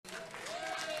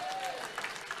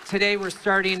Today we're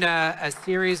starting a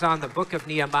series on the book of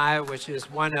Nehemiah, which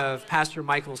is one of Pastor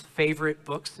Michael's favorite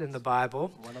books in the Bible.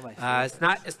 One of my favorites.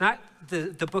 It's not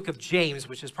the book of James,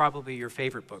 which is probably your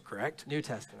favorite book, correct? New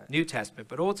Testament. New Testament,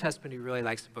 but Old Testament, he really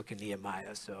likes the book of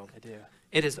Nehemiah, so I do.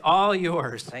 it is all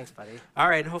yours. Thanks, buddy. All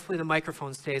right, and hopefully the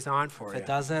microphone stays on for If you. it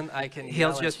doesn't, I can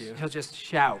He'll yell just at you. he'll just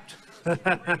shout.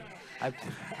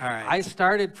 All right. I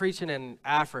started preaching in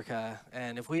Africa,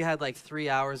 and if we had like 3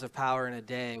 hours of power in a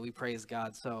day, we praise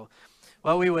God. So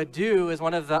what we would do is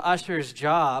one of the usher's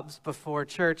jobs before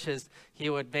church is he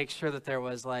would make sure that there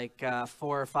was like $4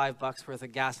 or $5 worth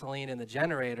of gasoline in the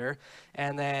generator.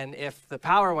 And then if the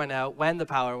power went out, when the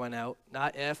power went out,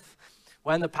 not if,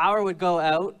 when the power would go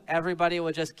out, everybody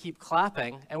would just keep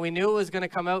clapping. And we knew it was going to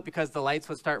come out because the lights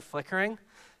would start flickering.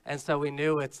 And so we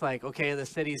knew it's like, okay, the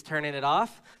city's turning it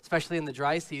off, especially in the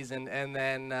dry season. And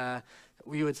then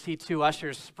we would see two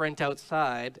ushers sprint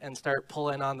outside and start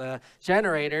pulling on the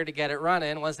generator to get it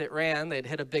running. Once it ran, they'd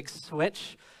hit a big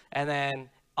switch, and then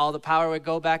all the power would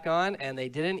go back on, and they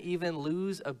didn't even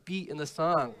lose a beat in the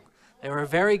song. They were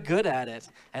very good at it.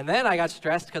 And then I got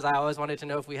stressed because I always wanted to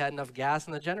know if we had enough gas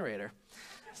in the generator.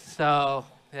 So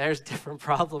there's different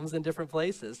problems in different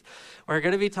places. We're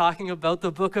going to be talking about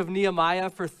the book of Nehemiah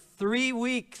for 3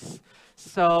 weeks.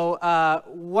 So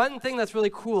one thing that's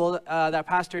really cool that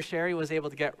Pastor Sherry was able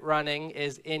to get running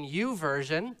is in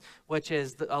YouVersion, which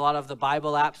is a lot of the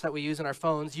Bible apps that we use on our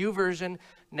phones. YouVersion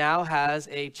now has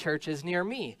a churches near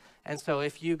me. And so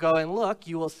if you go and look,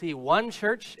 you will see one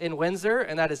church in Windsor,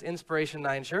 and that is Inspiration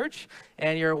 9 Church.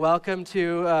 And you're welcome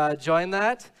to join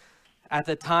that. At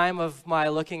the time of my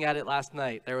looking at it last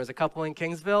night, there was a couple in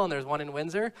Kingsville and there's one in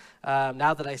Windsor.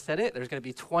 Now that I said it, there's going to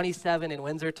be 27 in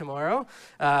Windsor tomorrow.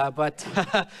 But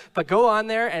go on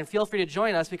there and feel free to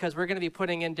join us because we're going to be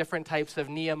putting in different types of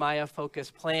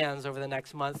Nehemiah-focused plans over the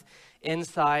next month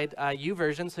inside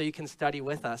YouVersion so you can study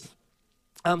with us.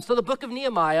 So the book of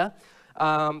Nehemiah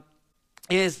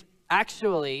is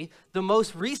actually the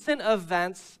most recent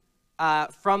events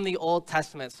from the Old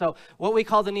Testament. So what we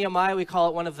call the Nehemiah, we call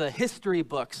it one of the history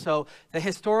books. So the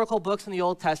historical books in the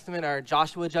Old Testament are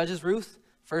Joshua, Judges, Ruth,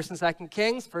 1st and 2nd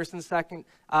Kings, 1st and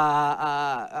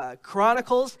 2nd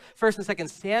Chronicles, 1st and 2nd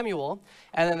Samuel,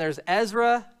 and then there's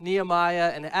Ezra,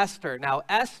 Nehemiah, and Esther. Now,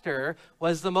 Esther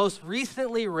was the most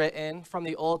recently written from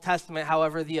the Old Testament.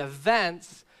 However, the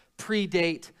events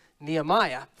predate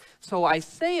Nehemiah. So I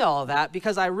say all that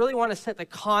because I really want to set the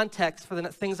context for the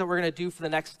things that we're going to do for the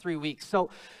next 3 weeks.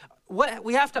 So what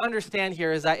we have to understand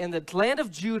here is that in the land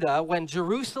of Judah, when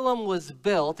Jerusalem was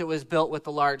built, it was built with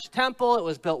the large temple, it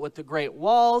was built with the great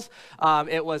walls,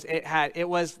 it was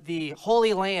the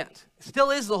Holy Land.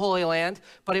 Still is the Holy Land,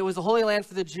 but it was the Holy Land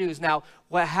for the Jews. Now,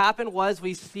 what happened was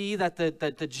we see that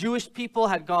the Jewish people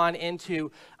had gone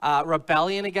into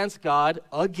rebellion against God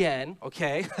again,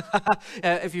 okay?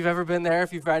 If you've ever been there,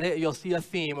 if you've read it, you'll see a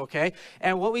theme, okay?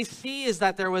 And what we see is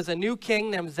that there was a new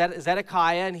king named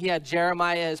Zedekiah, and he had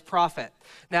Jeremiah as prophet.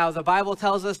 Now, the Bible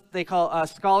tells us,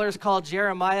 scholars call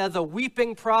Jeremiah the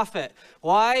weeping prophet.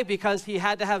 Why? Because he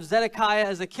had to have Zedekiah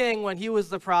as a king when he was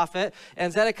the prophet,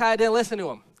 and Zedekiah didn't listen to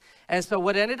him. And so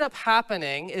what ended up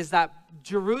happening is that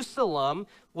Jerusalem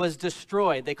was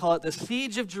destroyed. They call it the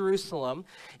Siege of Jerusalem.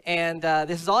 And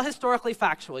this is all historically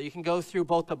factual. You can go through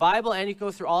both the Bible and you can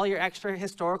go through all your extra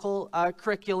historical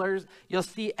curriculars. You'll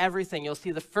see everything. You'll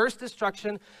see the first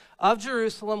destruction of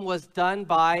Jerusalem was done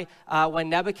by when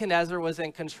Nebuchadnezzar was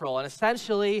in control. And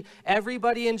essentially,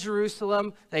 everybody in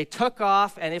Jerusalem, they took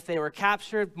off, and if they were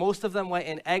captured, most of them went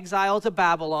in exile to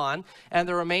Babylon, and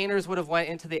the remainers would have went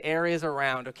into the areas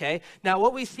around, okay? Now,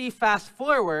 what we see fast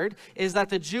forward is that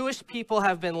the Jewish people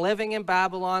have been living in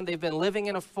Babylon. They've been living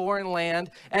in a foreign land,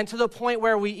 and to the point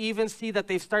where we even see that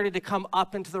they've started to come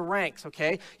up into the ranks,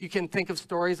 okay? You can think of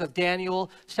stories of Daniel,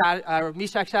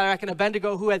 Meshach, Shadrach, and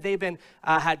Abednego, who had been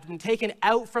taken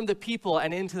out from the people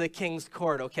and into the king's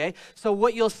court, okay? So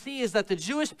what you'll see is that the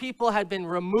Jewish people had been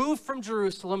removed from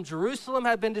Jerusalem. Jerusalem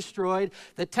had been destroyed.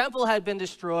 The temple had been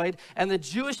destroyed, and the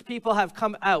Jewish people have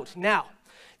come out. Now,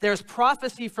 there's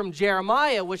prophecy from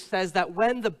Jeremiah which says that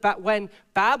when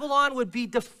Babylon would be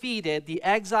defeated, the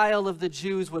exile of the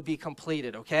Jews would be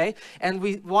completed, okay? And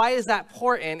why is that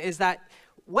important is that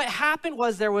what happened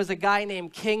was there was a guy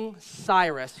named King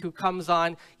Cyrus who comes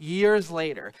on years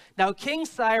later. Now, King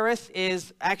Cyrus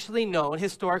is actually known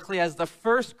historically as the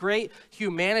first great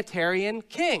humanitarian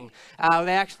king.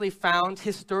 They actually found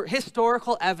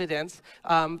historical evidence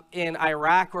in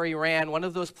Iraq or Iran, one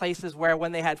of those places where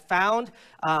when they had found,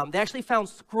 they actually found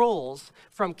scrolls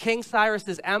from King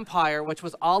Cyrus's empire, which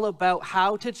was all about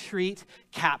how to treat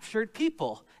captured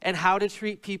people. and how to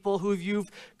treat people who you've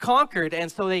conquered.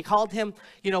 And so they called him,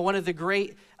 one of the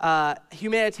great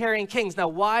humanitarian kings. Now,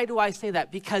 why do I say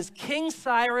that? Because King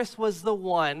Cyrus was the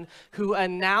one who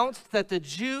announced that the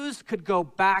Jews could go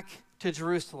back to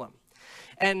Jerusalem.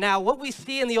 And now what we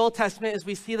see in the Old Testament is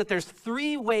we see that there's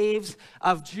 3 waves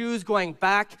of Jews going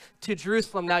back to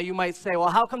Jerusalem. Now you might say, well,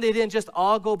 how come they didn't just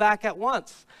all go back at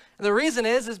once? And the reason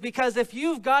is because if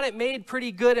you've got it made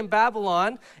pretty good in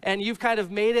Babylon and you've kind of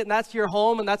made it and that's your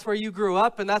home and that's where you grew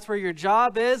up and that's where your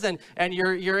job is and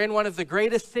you're in one of the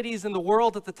greatest cities in the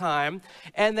world at the time,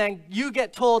 and then you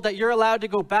get told that you're allowed to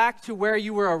go back to where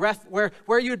you were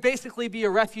where you would basically be a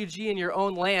refugee in your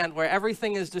own land where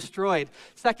everything is destroyed.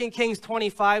 2 Kings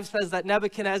 25 says that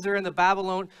Nebuchadnezzar and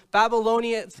the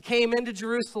Babylonians came into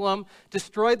Jerusalem,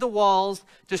 destroyed the walls,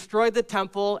 destroyed the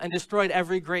temple, and destroyed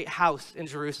every great house in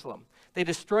Jerusalem. They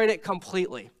destroyed it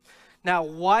completely. Now,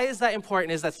 why is that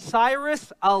important? Is that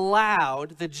Cyrus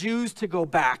allowed the Jews to go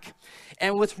back.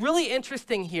 And what's really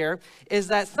interesting here is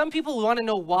that some people want to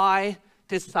know, why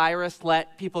did Cyrus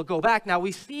let people go back? Now,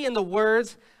 we see in the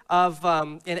words of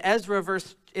in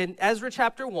Ezra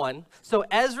chapter 1. So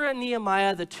Ezra and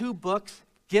Nehemiah, the 2 books,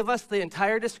 give us the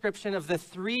entire description of the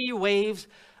 3 waves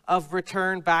of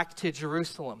return back to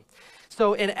Jerusalem.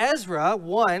 So in Ezra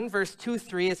 1, verse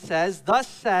 2-3, it says, "Thus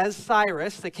says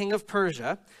Cyrus, the king of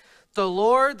Persia, the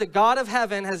Lord, the God of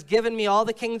heaven, has given me all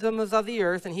the kingdoms of the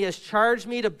earth, and he has charged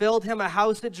me to build him a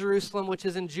house at Jerusalem, which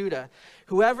is in Judah.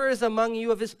 Whoever is among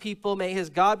you of his people, may his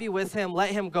God be with him.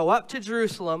 Let him go up to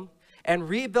Jerusalem and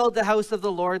rebuild the house of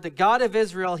the Lord, the God of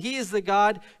Israel. He is the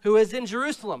God who is in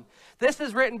Jerusalem." This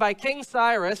is written by King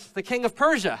Cyrus, the king of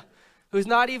Persia, who's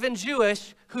not even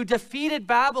Jewish, who defeated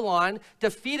Babylon,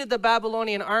 defeated the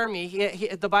Babylonian army.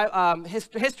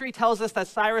 History tells us that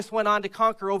Cyrus went on to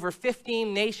conquer over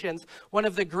 15 nations, one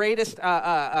of the greatest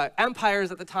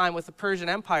empires at the time with the Persian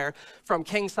Empire from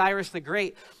King Cyrus the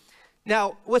Great.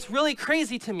 Now, what's really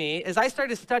crazy to me is I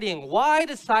started studying, why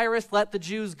did Cyrus let the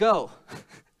Jews go?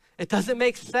 It doesn't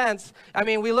make sense. I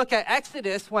mean, we look at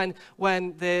Exodus when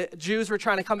the Jews were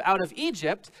trying to come out of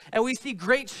Egypt, and we see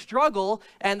great struggle,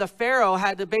 and the Pharaoh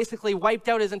had to basically wipe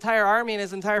out his entire army and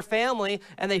his entire family,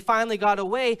 and they finally got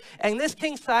away. And this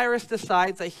King Cyrus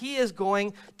decides that he is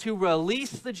going to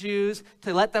release the Jews,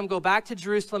 to let them go back to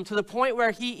Jerusalem, to the point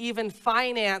where he even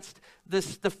financed the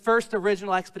first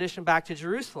original expedition back to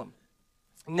Jerusalem.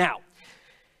 Now,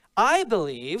 I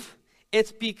believe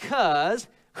it's because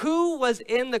who was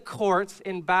in the courts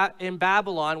in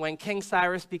Babylon when King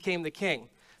Cyrus became the king?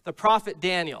 The prophet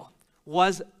Daniel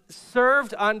was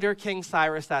served under King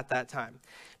Cyrus at that time.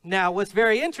 Now, what's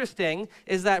very interesting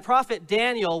is that prophet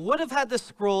Daniel would have had the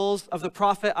scrolls of the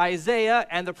prophet Isaiah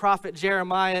and the prophet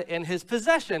Jeremiah in his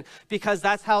possession, because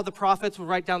that's how the prophets would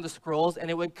write down the scrolls, and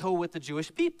it would go with the Jewish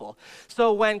people.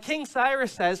 So when King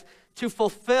Cyrus says to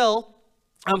fulfill,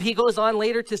 he goes on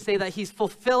later to say that he's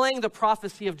fulfilling the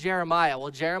prophecy of Jeremiah.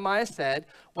 Well, Jeremiah said,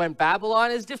 when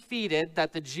Babylon is defeated,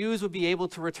 that the Jews would be able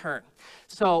to return.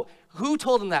 So who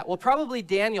told him that? Well, probably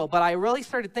Daniel, but I really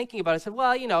started thinking about it. I said,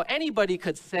 well, anybody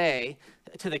could say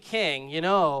to the king,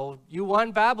 you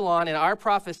won Babylon, and our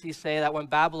prophecies say that when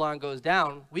Babylon goes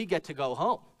down, we get to go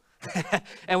home.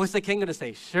 And what's the king going to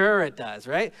say? Sure it does,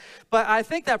 right? But I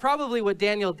think that probably what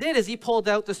Daniel did is he pulled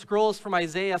out the scrolls from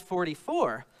Isaiah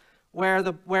 44,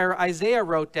 where Isaiah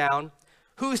wrote down,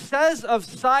 "Who says of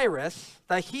Cyrus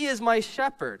that he is my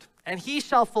shepherd, and he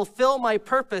shall fulfill my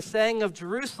purpose, saying of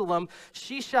Jerusalem,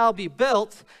 she shall be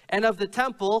built, and of the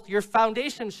temple, your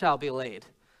foundation shall be laid."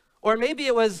 Or maybe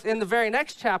it was in the very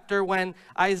next chapter when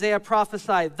Isaiah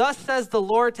prophesied, "Thus says the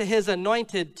Lord to his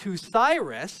anointed, to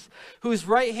Cyrus, whose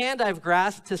right hand I've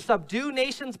grasped, to subdue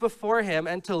nations before him,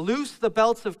 and to loose the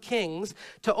belts of kings,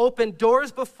 to open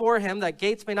doors before him, that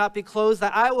gates may not be closed,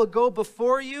 that I will go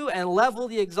before you and level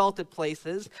the exalted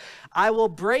places. I will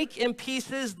break in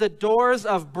pieces the doors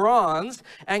of bronze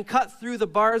and cut through the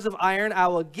bars of iron. I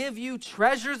will give you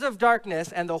treasures of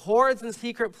darkness and the hoards in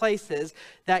secret places,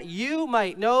 that you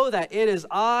might know that it is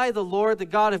I, the Lord, the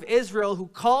God of Israel, who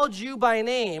called you by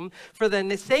name. For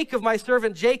the sake of my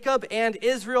servant Jacob and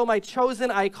Israel, my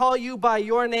chosen, I call you by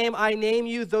your name. I name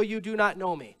you, though you do not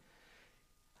know me."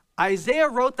 Isaiah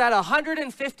wrote that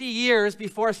 150 years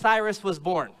before Cyrus was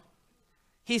born.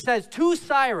 He says to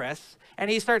Cyrus, and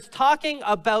he starts talking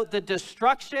about the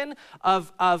destruction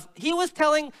he was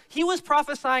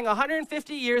prophesying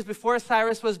 150 years before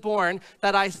Cyrus was born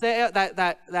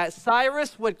that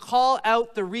Cyrus would call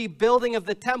out the rebuilding of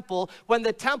the temple when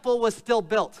the temple was still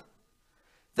built.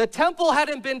 The temple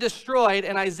hadn't been destroyed,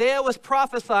 and Isaiah was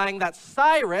prophesying that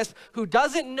Cyrus, who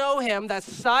doesn't know him, that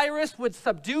Cyrus would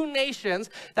subdue nations,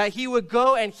 that he would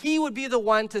go and he would be the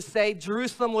one to say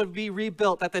Jerusalem would be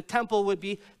rebuilt, that the temple would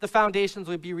be, the foundations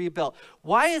would be rebuilt.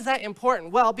 Why is that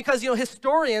important? Well, because,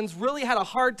 historians really had a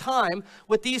hard time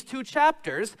with these two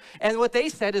chapters, and what they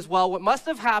said is, well, what must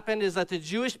have happened is that the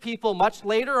Jewish people much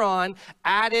later on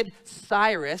added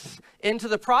Cyrus into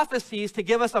the prophecies to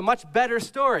give us a much better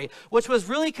story, which was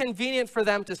really convenient for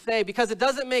them to say, because it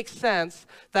doesn't make sense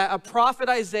that a prophet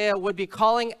Isaiah would be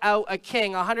calling out a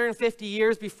king 150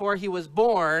 years before he was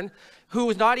born, who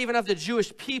was not even of the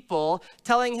Jewish people,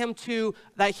 telling him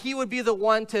that he would be the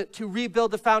one to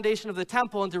rebuild the foundation of the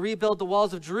temple and to rebuild the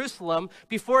walls of Jerusalem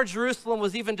before Jerusalem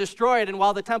was even destroyed and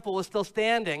while the temple was still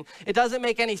standing. It doesn't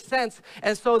make any sense.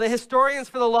 And so the historians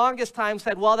for the longest time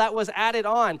said, well, that was added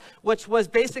on, which was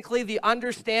basically the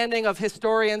understanding of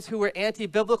historians who were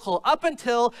anti-biblical up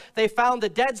until they found the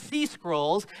Dead Sea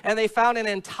Scrolls, and they found an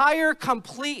entire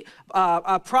complete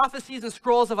prophecies and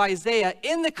scrolls of Isaiah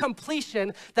in the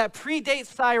completion that predates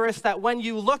Cyrus, that when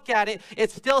you look at it,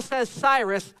 it still says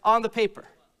Cyrus on the paper.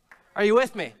 Are you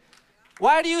with me?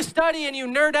 Why do you study and you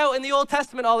nerd out in the Old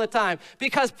Testament all the time?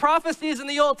 Because prophecies in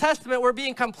the Old Testament were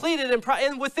being completed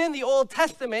and within the Old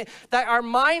Testament that are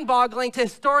mind-boggling to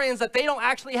historians, that they don't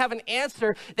actually have an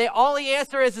answer. All the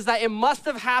answer is that it must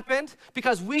have happened,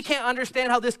 because we can't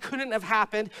understand how this couldn't have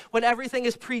happened when everything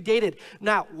is predated.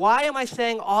 Now, why am I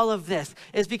saying all of this?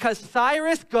 Is because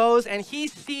Cyrus goes and he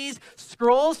sees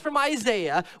scrolls from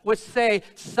Isaiah which say,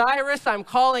 Cyrus, I'm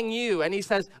calling you. And he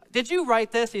says, did you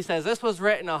write this? He says, this was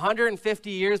written 150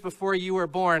 years before you were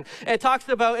born. It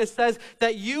says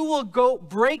that you will go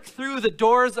break through the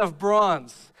doors of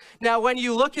bronze. Now, when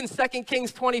you look in 2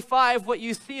 Kings 25, what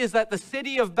you see is that the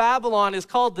city of Babylon is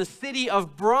called the city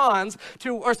of bronze.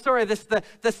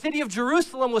 The city of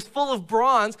Jerusalem was full of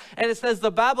bronze, and it says the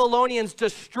Babylonians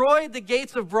destroyed the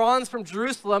gates of bronze from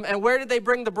Jerusalem. And where did they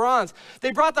bring the bronze?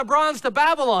 They brought the bronze to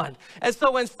Babylon. And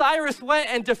so when Cyrus went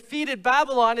and defeated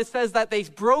Babylon, it says that they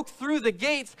broke through the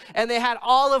gates and they had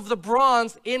all of the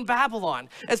bronze in Babylon.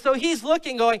 And so he's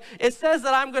looking, going, it says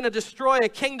that I'm going to destroy a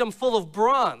kingdom full of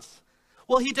bronze.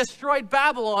 Well, he destroyed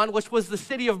Babylon, which was the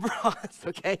city of bronze,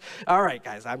 okay? All right,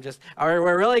 guys,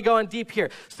 we're really going deep here.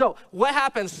 So what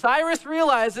happens? Cyrus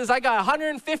realizes, I got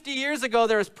 150 years ago,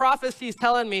 there was prophecies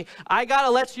telling me, I got to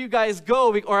let you guys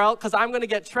go, or else, because I'm going to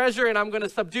get treasure and I'm going to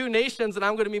subdue nations and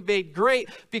I'm going to be made great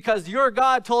because your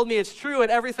God told me it's true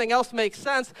and everything else makes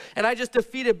sense. And I just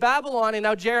defeated Babylon. And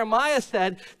now Jeremiah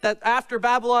said that after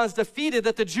Babylon's defeated,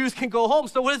 that the Jews can go home.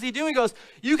 So what does he do? He goes,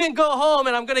 you can go home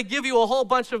and I'm going to give you a whole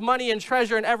bunch of money and treasure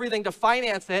and everything to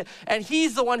finance it, and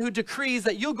he's the one who decrees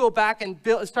that you'll go back and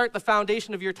start the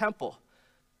foundation of your temple.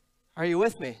 Are you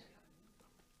with me?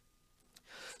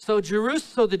 So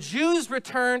the Jews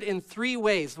returned in three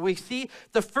ways. We see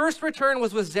the first return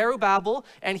was with Zerubbabel,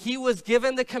 and he was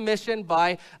given the commission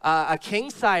by a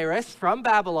King Cyrus from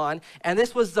Babylon, and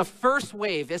this was the first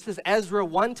wave. This is Ezra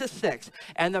 1-6.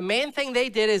 And the main thing they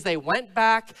did is they went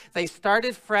back, they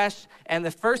started fresh, and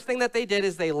the first thing that they did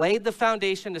is they laid the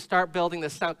foundation to start building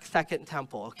the second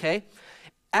temple, okay?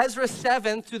 Ezra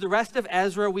 7 through the rest of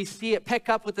Ezra, we see it pick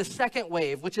up with the second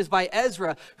wave, which is by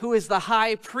Ezra, who is the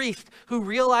high priest, who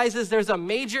realizes there's a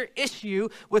major issue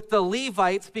with the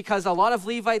Levites because a lot of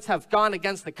Levites have gone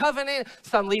against the covenant.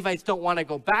 Some Levites don't want to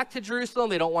go back to Jerusalem.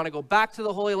 They don't want to go back to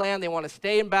the Holy Land. They want to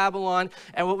stay in Babylon.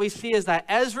 And what we see is that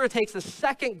Ezra takes a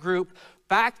second group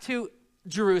back to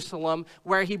Jerusalem,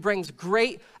 where he brings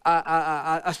great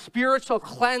a spiritual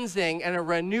cleansing and a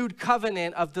renewed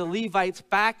covenant of the Levites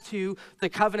back to the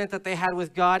covenant that they had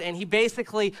with God. And he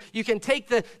basically, you can take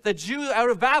the Jew out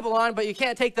of Babylon, but you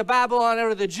can't take the Babylon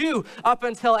out of the Jew, up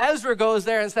until Ezra goes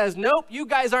there and says, nope, you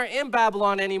guys aren't in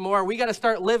Babylon anymore. We got to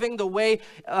start living the way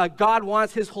God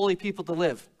wants his holy people to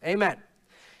live. Amen.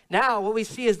 Now, what we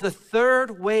see is the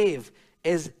third wave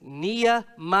is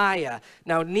Nehemiah.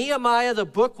 Now, Nehemiah, the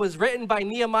book was written by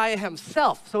Nehemiah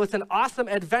himself. So it's an awesome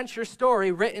adventure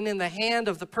story written in the hand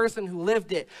of the person who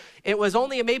lived it. It was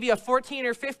only maybe a 14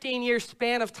 or 15 year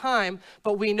span of time,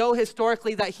 but we know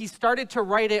historically that he started to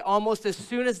write it almost as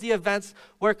soon as the events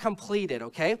were completed,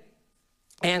 okay?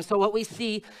 And so what we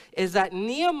see is that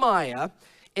Nehemiah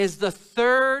is the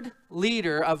third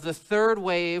leader of the third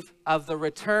wave of the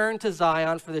return to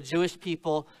Zion for the Jewish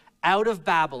people out of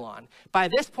Babylon. By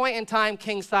this point in time,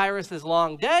 King Cyrus is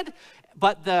long dead,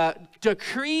 but the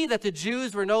decree that the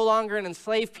Jews were no longer an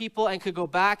enslaved people and could go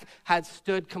back had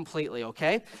stood completely,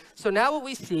 okay? So now what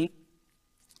we see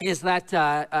is that,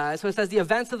 so it says the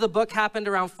events of the book happened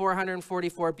around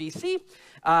 444 BC,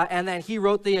 and then he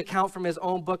wrote the account from his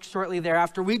own book shortly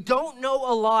thereafter. We don't know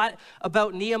a lot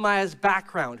about Nehemiah's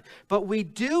background, but we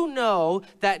do know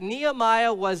that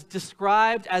Nehemiah was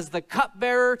described as the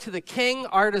cupbearer to the king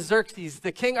Artaxerxes.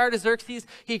 The king Artaxerxes,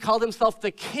 he called himself the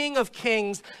king of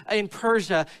kings in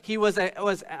Persia. He was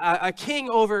a king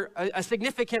over a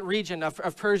significant region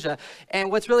of Persia.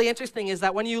 And what's really interesting is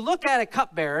that when you look at a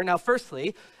cupbearer, now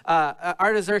firstly,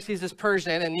 Artaxerxes is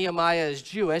Persian and Nehemiah is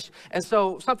Jewish. And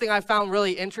so something I found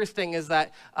really interesting is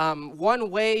that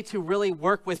one way to really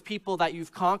work with people that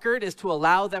you've conquered is to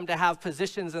allow them to have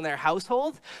positions in their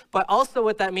household. But also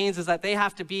what that means is that they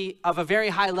have to be of a very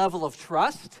high level of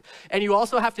trust. And you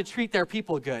also have to treat their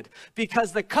people good,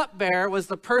 because the cupbearer was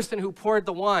the person who poured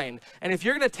the wine. And if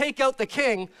you're going to take out the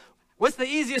king, what's the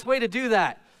easiest way to do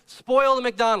that? Spoil the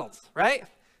McDonald's, right?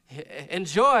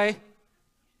 Enjoy.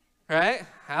 Right?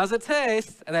 How's it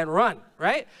taste? And then run,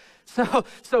 right?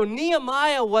 So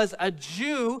Nehemiah was a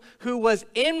Jew who was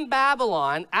in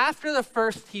Babylon. After the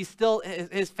first, his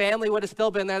family would have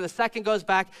still been there. The second goes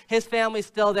back, his family's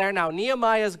still there. Now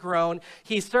Nehemiah's grown.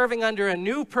 He's serving under a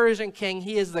new Persian king.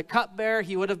 He is the cupbearer.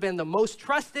 He would have been the most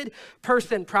trusted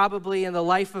person probably in the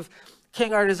life of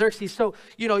King Artaxerxes. So,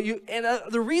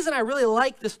 the reason I really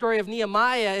like the story of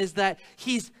Nehemiah is that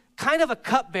he's kind of a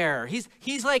cupbearer.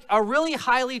 He's like a really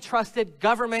highly trusted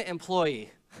government employee,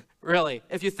 really,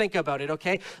 if you think about it,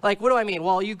 okay? Like, what do I mean?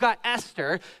 Well, you got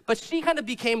Esther, but she kind of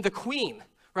became the queen,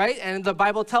 right? And the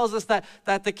Bible tells us that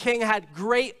the king had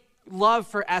great love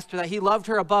for Esther, that he loved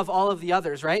her above all of the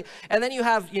others, right? And then you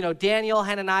have, Daniel,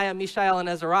 Hananiah, Mishael, and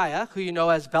Azariah, who you know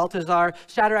as Belteshazzar,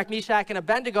 Shadrach, Meshach, and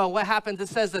Abednego. What happens? It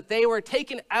says that they were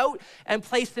taken out and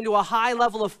placed into a high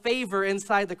level of favor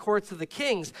inside the courts of the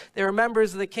kings. They were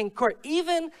members of the king court.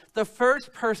 Even the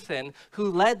first person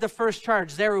who led the first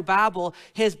charge, Zerubbabel,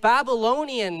 his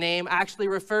Babylonian name actually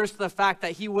refers to the fact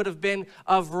that he would have been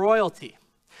of royalty.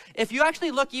 If you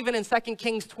actually look even in 2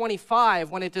 Kings 25,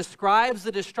 when it describes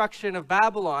the destruction of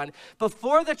Babylon,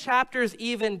 before the chapter's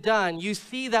even done, you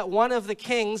see that one of the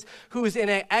kings who's in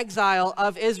an exile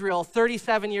of Israel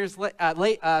 37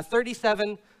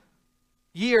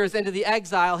 years into the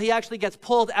exile, he actually gets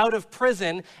pulled out of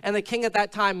prison, and the king at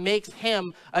that time makes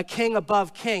him a king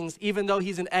above kings, even though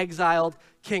he's an exiled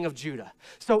king of Judah.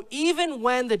 So even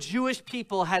when the Jewish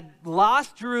people had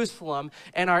lost Jerusalem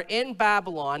and are in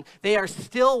Babylon, they are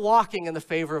still walking in the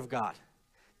favor of God.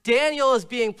 Daniel is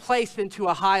being placed into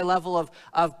a high level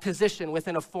of position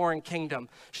within a foreign kingdom.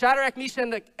 Shadrach,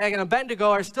 Meshach, and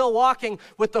Abednego are still walking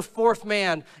with the fourth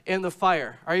man in the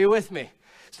fire. Are you with me?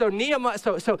 So Nehemiah,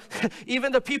 so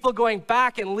even the people going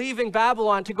back and leaving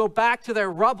Babylon to go back to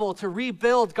their rubble to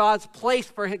rebuild God's place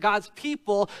for God's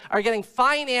people are getting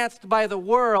financed by the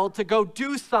world to go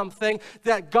do something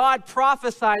that God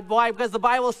prophesied. Why? Because the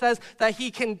Bible says that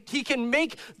he can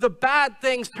make the bad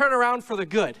things turn around for the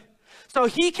good. So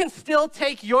he can still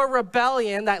take your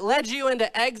rebellion that led you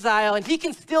into exile, and he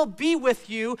can still be with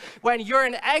you when you're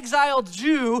an exiled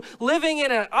Jew living in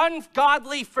an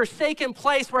ungodly, forsaken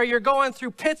place where you're going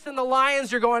through pits and the lions,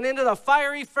 you're going into the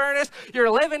fiery furnace, you're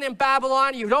living in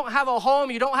Babylon, you don't have a home,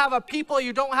 you don't have a people,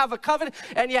 you don't have a covenant,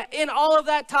 and yet in all of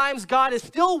that times, God is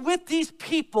still with these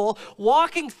people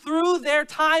walking through their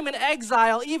time in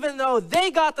exile, even though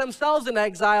they got themselves in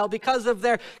exile because of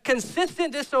their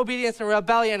consistent disobedience and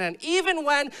rebellion. And even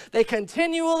when they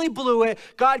continually blew it,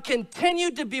 God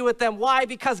continued to be with them. Why?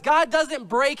 Because God doesn't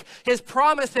break his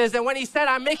promises. And when he said,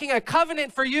 I'm making a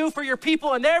covenant for you, for your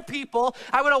people and their people,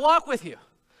 I want to walk with you.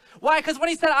 Why? Because when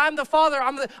he said, I'm the Father,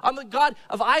 I'm the God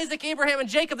of Isaac, Abraham, and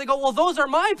Jacob, they go, well, those are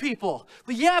my people.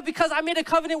 But yeah, because I made a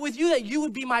covenant with you that you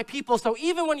would be my people. So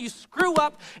even when you screw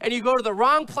up and you go to the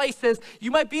wrong places, you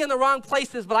might be in the wrong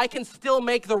places, but I can still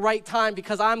make the right time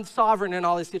because I'm sovereign in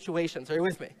all these situations. Are you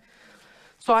with me?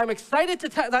 So I'm excited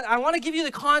I want to give you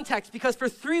the context, because for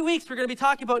 3 weeks we're going to be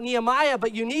talking about Nehemiah,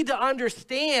 but you need to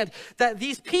understand that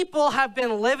these people have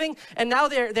been living, and now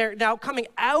they're now coming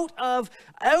out of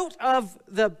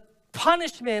the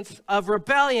punishments of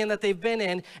rebellion that they've been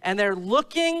in, and they're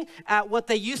looking at what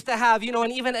they used to have,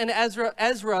 and even in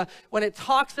Ezra, when it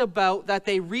talks about that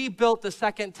they rebuilt the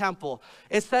second temple,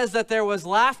 it says that there was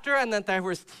laughter and that there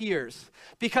was tears,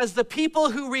 because the people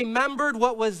who remembered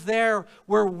what was there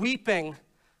were weeping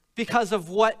because of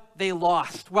what they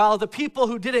lost, while the people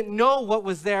who didn't know what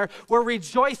was there were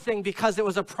rejoicing because it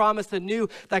was a promise and knew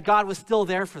that God was still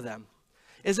there for them.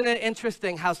 Isn't it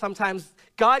interesting how sometimes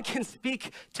God can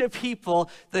speak to people,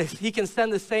 that he can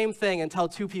send the same thing and tell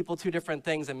two people two different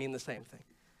things and mean the same thing?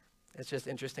 It's just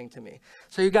interesting to me.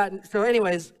 So you've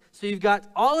got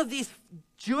all of these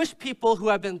Jewish people who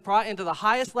have been brought into the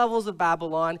highest levels of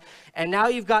Babylon, and now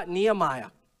you've got Nehemiah.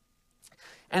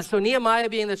 And so Nehemiah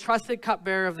being the trusted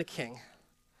cupbearer of the king.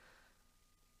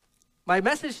 My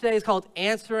message today is called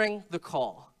Answering the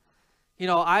Call. You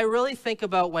know, I really think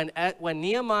about when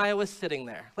Nehemiah was sitting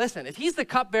there. Listen, if he's the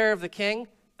cupbearer of the king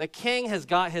has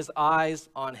got his eyes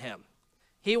on him.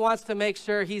 He wants to make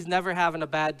sure he's never having a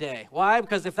bad day. Why?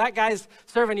 Because if that guy's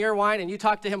serving your wine and you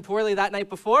talked to him poorly that night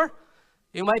before,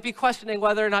 you might be questioning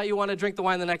whether or not you want to drink the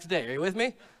wine the next day. Are you with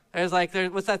me?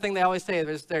 What's that thing they always say?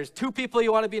 There's two people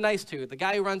you want to be nice to, the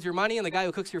guy who runs your money and the guy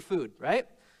who cooks your food, right?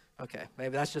 Okay,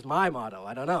 maybe that's just my motto.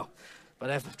 I don't know.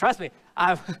 But trust me,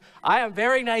 I am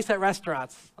very nice at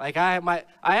restaurants. Like I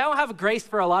don't have grace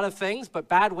for a lot of things, but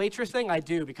bad waitressing I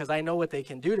do because I know what they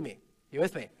can do to me. You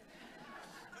with me?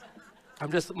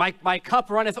 My cup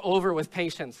runneth over with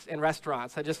patience in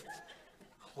restaurants.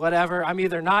 Whatever, I'm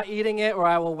either not eating it or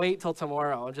I will wait till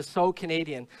tomorrow. I'm just so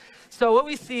Canadian. So what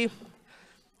we see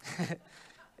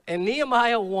in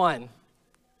Nehemiah 1,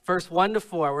 verse 1 to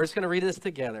 4, we're just going to read this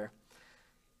together.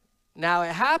 Now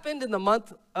it happened in the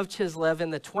month of Chislev in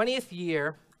the 20th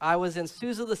year, I was in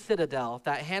Susa the citadel,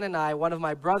 that Hanani, one of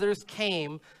my brothers,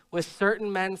 came with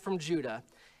certain men from Judah.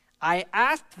 I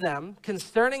asked them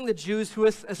concerning the Jews who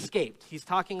escaped. He's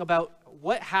talking about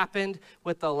what happened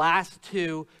with the last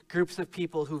two groups of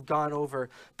people who've gone over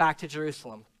back to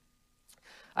Jerusalem.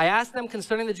 I asked them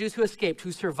concerning the Jews who escaped,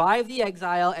 who survived the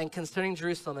exile, and concerning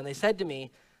Jerusalem. And they said to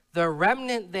me, the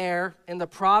remnant there in the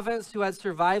province who had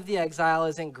survived the exile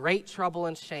is in great trouble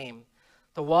and shame.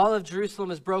 The wall of Jerusalem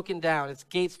is broken down, its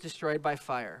gates destroyed by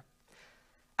fire.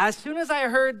 As soon as I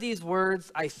heard these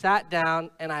words, I sat down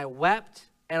and I wept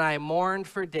and I mourned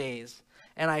for days.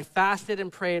 And I fasted and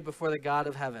prayed before the God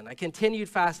of heaven. I continued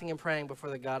fasting and praying before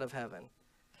the God of heaven.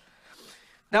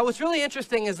 Now, what's really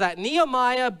interesting is that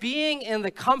Nehemiah, being in the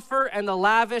comfort and the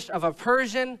lavish of a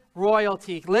Persian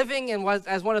royalty, living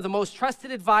as one of the most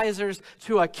trusted advisors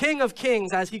to a king of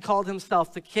kings, as he called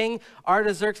himself, the King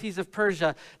Artaxerxes of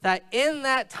Persia, that in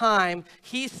that time,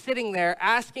 he's sitting there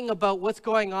asking about what's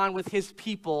going on with his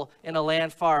people in a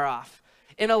land far off.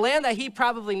 In a land that he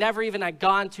probably never even had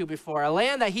gone to before, a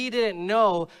land that he didn't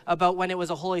know about when it was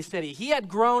a holy city. He had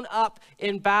grown up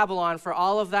in Babylon for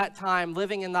all of that time,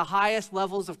 living in the highest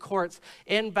levels of courts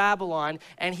in Babylon,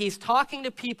 and he's talking to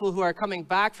people who are coming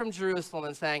back from Jerusalem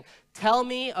and saying, tell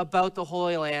me about the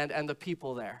Holy Land and the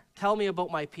people there. Tell me about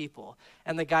my people.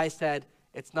 And the guy said,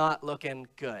 it's not looking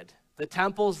good. The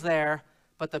temple's there,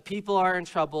 but the people are in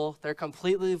trouble. They're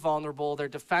completely vulnerable. They're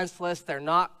defenseless. They're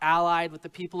not allied with the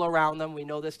people around them. We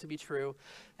know this to be true.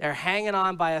 They're hanging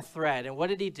on by a thread. And what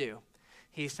did he do?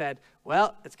 He said,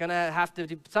 well,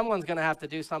 someone's going to have to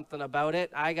do something about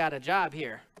it. I got a job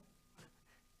here.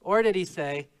 Or did he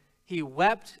say, he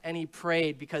wept and he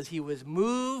prayed because he was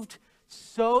moved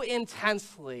so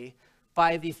intensely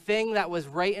by the thing that was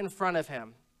right in front of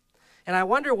him. And I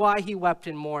wonder why he wept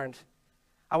and mourned.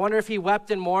 I wonder if he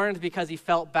wept and mourned because he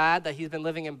felt bad that he's been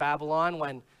living in Babylon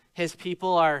when his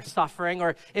people are suffering,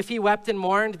 or if he wept and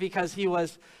mourned because he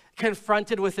was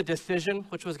confronted with a decision,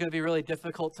 which was going to be really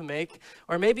difficult to make,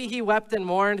 or maybe he wept and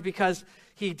mourned because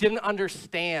he didn't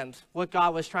understand what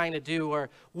God was trying to do, or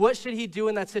what should he do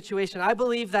in that situation. I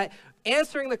believe that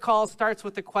answering the call starts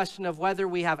with the question of whether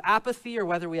we have apathy or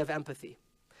whether we have empathy.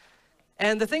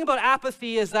 And the thing about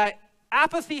apathy is that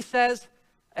apathy says,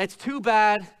 it's too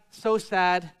bad, so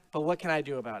sad, but what can I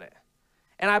do about it?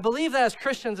 And I believe that as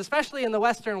Christians, especially in the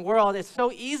Western world, it's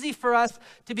so easy for us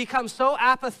to become so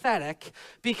apathetic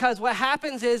because what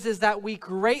happens is that we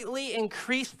greatly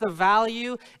increase the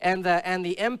value and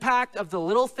the impact of the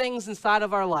little things inside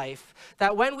of our life,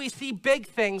 that when we see big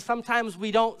things, sometimes we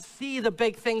don't see the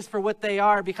big things for what they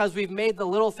are because we've made the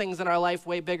little things in our life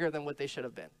way bigger than what they should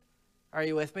have been. Are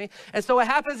you with me? And so what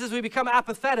happens is we become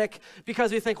apathetic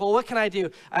because we think, well, what can I do?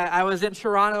 I was in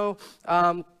Toronto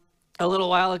a little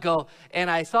while ago, and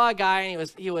I saw a guy,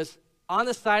 and he was on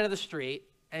the side of the street,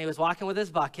 and he was walking with his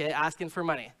bucket asking for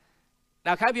money.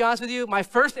 Now, can I be honest with you? My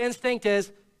first instinct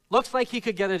is, looks like he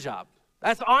could get a job.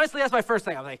 That's my first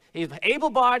thing. I'm like, he's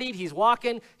able-bodied, he's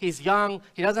walking, he's young,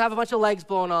 he doesn't have a bunch of legs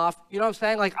blown off. You know what I'm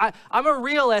saying? Like, I'm a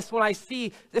realist when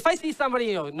if I see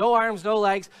somebody, no arms, no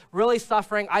legs, really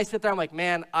suffering, I sit there, I'm like,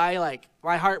 man,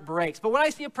 my heart breaks. But when I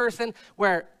see a person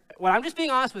when I'm just being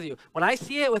honest with you, when I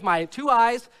see it with my two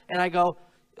eyes and I go,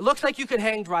 it looks like you could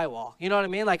hang drywall. You know what I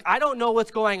mean? Like, I don't know what's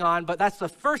going on, but that's the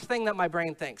first thing that my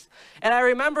brain thinks. And I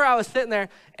remember I was sitting there,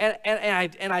 and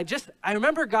I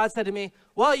remember God said to me,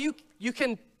 well, you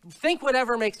can think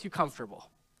whatever makes you comfortable.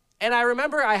 And I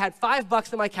remember I had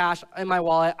 $5 in my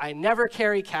wallet. I never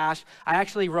carry cash. I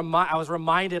was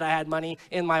reminded I had money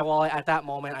in my wallet at that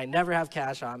moment. I never have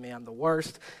cash on me. I'm the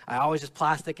worst. I always just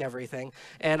plastic everything.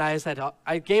 And I said,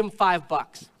 I gave him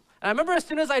 $5. And I remember as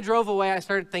soon as I drove away, I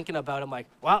started thinking about him like,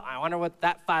 well, I wonder what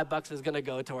that $5 is going to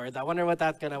go towards. I wonder what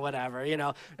that's going to whatever,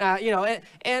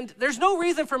 and there's no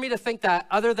reason for me to think that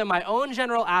other than my own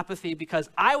general apathy,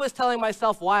 because I was telling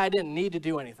myself why I didn't need to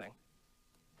do anything.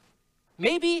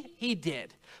 Maybe he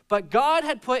did, but God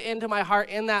had put into my heart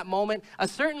in that moment a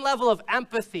certain level of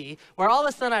empathy where all of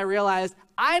a sudden I realized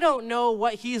I don't know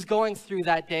what he's going through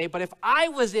that day, but if I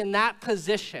was in that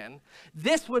position,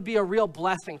 this would be a real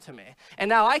blessing to me. And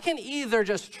now I can either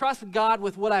just trust God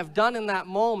with what I've done in that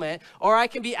moment, or I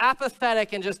can be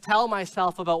apathetic and just tell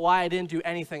myself about why I didn't do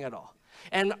anything at all.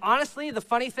 And honestly, the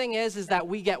funny thing is that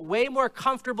we get way more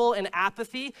comfortable in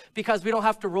apathy because we don't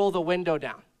have to roll the window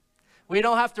down. We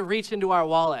don't have to reach into our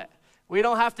wallet. We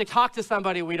don't have to talk to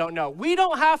somebody we don't know. We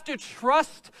don't have to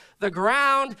trust the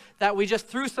ground that we just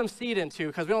threw some seed into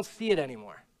because we don't see it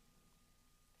anymore.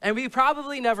 And we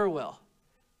probably never will.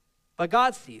 But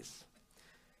God sees.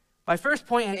 My first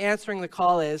point in answering the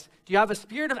call is, do you have a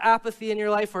spirit of apathy in your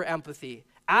life or empathy?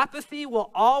 Apathy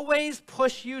will always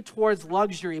push you towards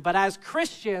luxury, but as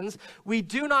Christians, we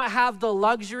do not have the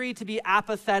luxury to be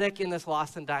apathetic in this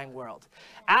lost and dying world.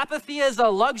 Apathy is a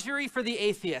luxury for the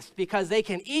atheist because they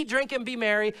can eat, drink, and be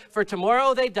merry, for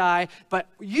tomorrow they die. But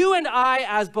you and I,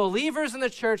 as believers in the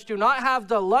church, do not have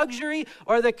the luxury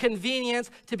or the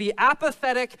convenience to be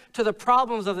apathetic to the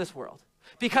problems of this world.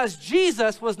 Because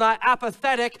Jesus was not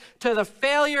apathetic to the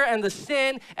failure and the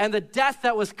sin and the death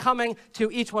that was coming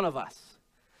to each one of us.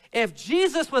 If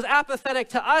Jesus was apathetic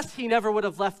to us, he never would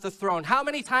have left the throne. How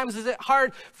many times is it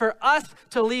hard for us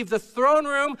to leave the throne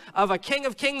room of a king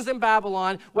of kings in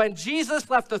Babylon when Jesus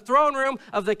left the throne room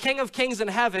of the king of kings in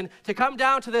heaven to come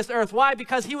down to this earth? Why?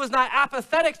 Because he was not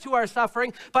apathetic to our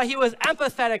suffering, but he was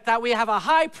empathetic, that we have a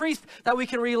high priest that we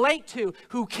can relate to,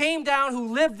 who came down,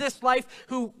 who lived this life,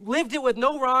 who lived it with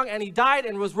no wrong, and he died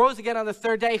and rose again on the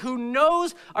third day, who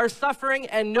knows our suffering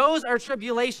and knows our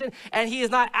tribulation, and he is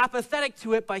not apathetic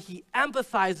to it, but he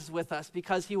empathizes with us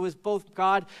because he was both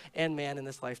God and man in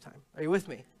this lifetime. Are you with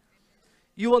me?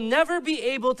 You will never be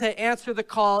able to answer the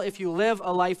call if you live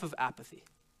a life of apathy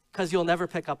because you'll never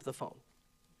pick up the phone.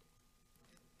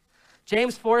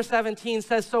 James 4:17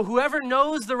 says, so whoever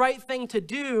knows the right thing to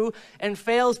do and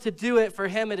fails to do it, for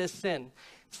him it is sin.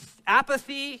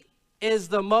 Apathy is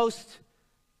the most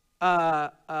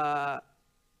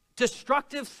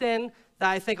destructive sin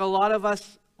that I think a lot of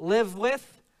us live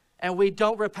with. And we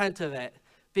don't repent of it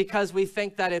because we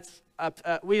think that it's,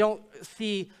 we don't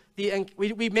see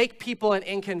we make people an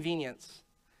inconvenience.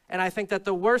 And I think that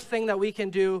the worst thing that we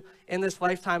can do in this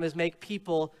lifetime is make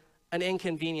people an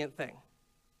inconvenient thing.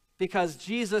 Because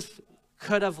Jesus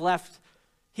could have left,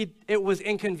 it was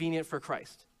inconvenient for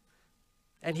Christ.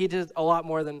 And he did a lot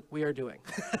more than we are doing.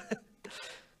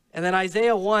 And then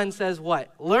Isaiah 1 says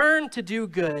what? Learn to do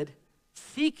good,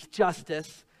 seek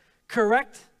justice,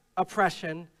 correct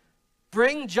oppression,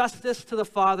 bring justice to the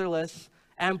fatherless,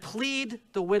 and plead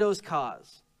the widow's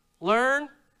cause. Learn,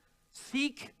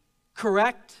 seek,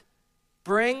 correct,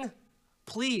 bring,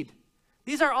 plead.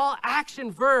 These are all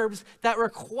action verbs that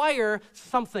require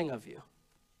something of you.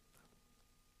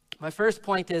 My first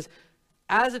point is,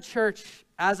 as a church,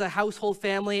 as a household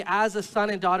family, as a son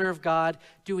and daughter of God,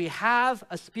 do we have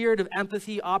a spirit of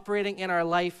empathy operating in our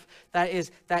life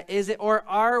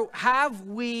have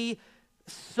we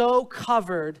so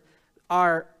covered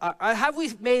have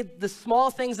we made the small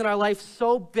things in our life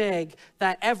so big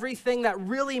that everything that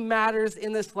really matters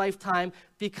in this lifetime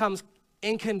becomes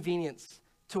inconvenience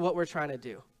to what we're trying to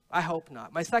do? I hope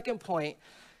not. My second point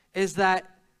is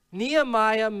that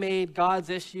Nehemiah made God's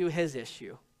issue his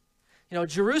issue. You know,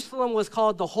 Jerusalem was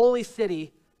called the holy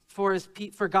city for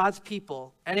God's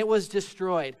people, and it was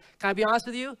destroyed. Can I be honest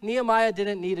with you? Nehemiah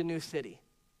didn't need a new city.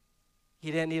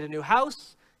 He didn't need a new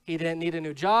house. He didn't need a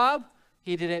new job.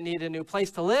 He didn't need a new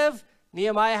place to live.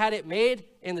 Nehemiah had it made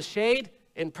in the shade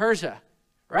in Persia,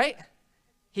 right?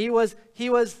 He was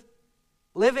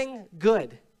living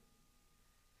good.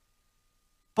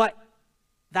 But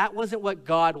that wasn't what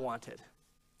God wanted.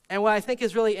 And what I think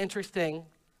is really interesting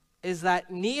is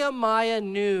that Nehemiah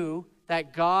knew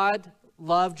that God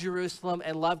loved Jerusalem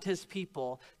and loved his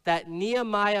people, that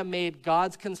Nehemiah made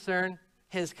God's concern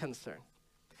his concern.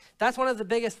 That's one of the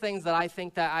biggest things that I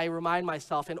think that I remind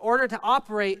myself. In order to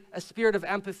operate a spirit of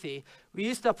empathy, we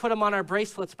used to put them on our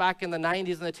bracelets back in the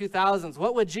 90s and the 2000s.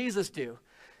 What would Jesus do?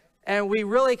 And we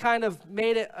really kind of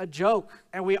made it a joke.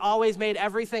 And we always made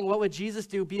everything, what would Jesus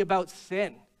do, be about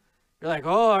sin. You're like,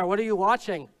 oh, what are you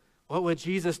watching? What would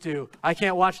Jesus do? I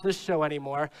can't watch this show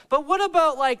anymore. But what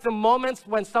about like the moments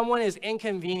when someone is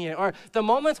inconvenient, or the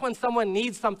moments when someone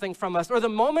needs something from us, or the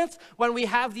moments when we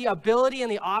have the ability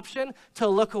and the option to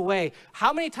look away?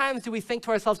 How many times do we think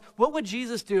to ourselves, what would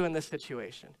Jesus do in this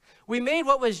situation? We made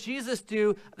what would Jesus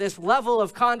do this level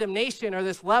of condemnation, or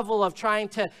this level of trying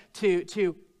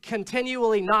to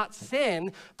continually not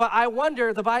sin. But I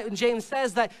wonder, the Bible, James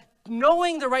says that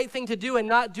knowing the right thing to do and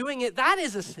not doing it, that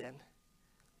is a sin.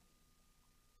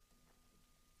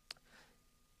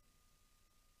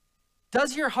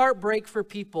 Does your heart break for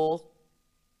people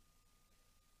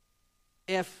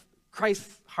if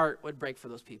Christ's heart would break for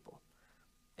those people?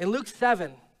 In Luke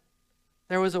 7,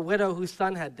 there was a widow whose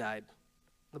son had died.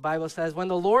 The Bible says, when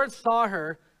the Lord saw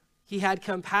her, he had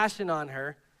compassion on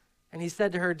her, and he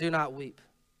said to her, do not weep.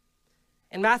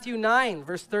 In Matthew 9,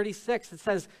 verse 36, it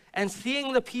says, and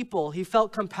seeing the people, he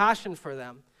felt compassion for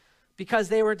them, because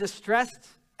they were distressed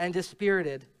and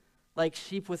dispirited, like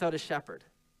sheep without a shepherd.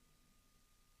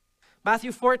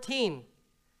 Matthew 14,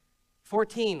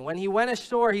 when he went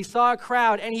ashore, he saw a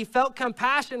crowd, and he felt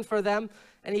compassion for them,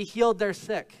 and he healed their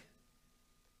sick.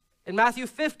 In Matthew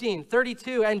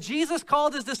 15:32, and Jesus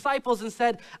called his disciples and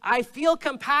said, I feel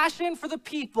compassion for the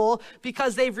people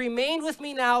because they've remained with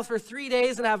me now for 3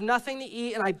 days and have nothing to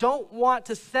eat, and I don't want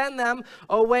to send them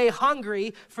away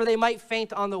hungry, for they might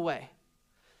faint on the way.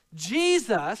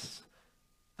 Jesus,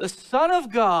 the Son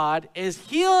of God, is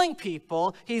healing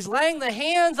people. He's laying the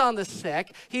hands on the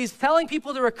sick. He's telling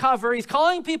people to recover. He's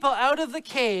calling people out of the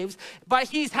caves, but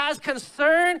he has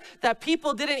concern that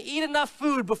people didn't eat enough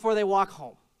food before they walk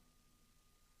home.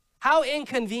 How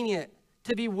inconvenient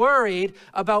to be worried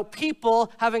about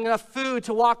people having enough food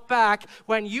to walk back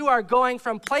when you are going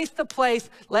from place to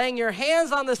place, laying your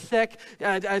hands on the sick,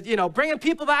 bringing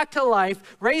people back to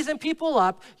life, raising people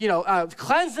up,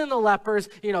 cleansing the lepers,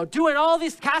 doing all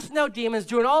these, casting out demons,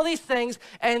 doing all these things.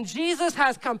 And Jesus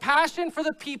has compassion for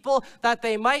the people that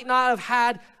they might not have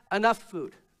had enough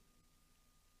food.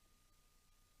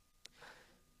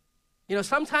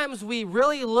 Sometimes we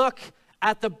really look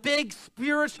at the big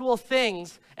spiritual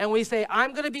things, and we say,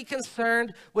 I'm going to be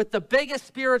concerned with the biggest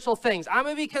spiritual things. I'm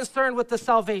going to be concerned with the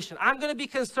salvation. I'm going to be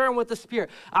concerned with the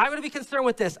Spirit. I'm going to be concerned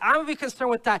with this. I'm going to be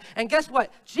concerned with that. And guess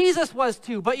what? Jesus was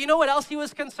too. But you know what else he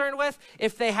was concerned with?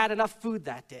 If they had enough food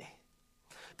that day.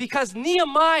 Because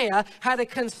Nehemiah had a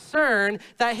concern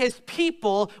that his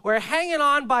people were hanging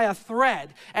on by a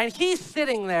thread. And he's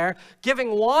sitting there giving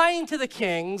wine to the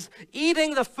kings,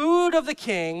 eating the food of the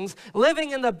kings, living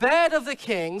in the bed of the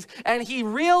kings. And he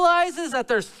realizes that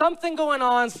there's something going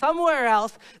on somewhere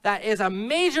else that is a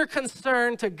major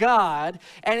concern to God.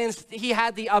 And he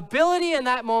had the ability in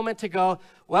that moment to go,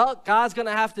 well, God's going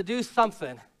to have to do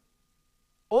something.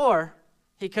 Or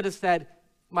he could have said,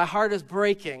 my heart is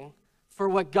breaking for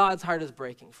what God's heart is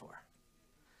breaking for.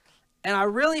 And I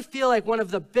really feel like one of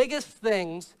the biggest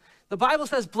things, the Bible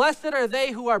says, blessed are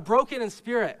they who are broken in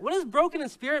spirit. What does broken in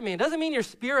spirit mean? It doesn't mean your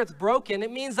spirit's broken.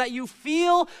 It means that you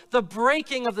feel the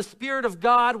breaking of the Spirit of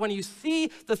God when you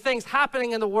see the things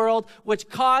happening in the world which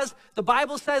cause, the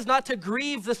Bible says, not to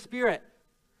grieve the Spirit.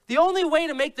 The only way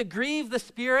to make the grieve the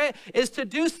Spirit is to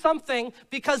do something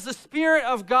because the Spirit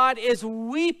of God is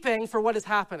weeping for what is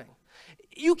happening.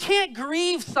 You can't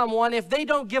grieve someone if they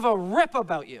don't give a rip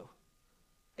about you.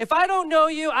 If I don't know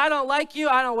you, I don't like you,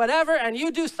 I don't whatever, and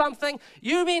you do something,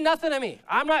 you mean nothing to me.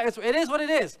 It is what it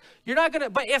is. You're not gonna,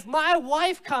 but if my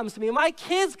wife comes to me, my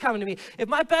kids come to me, if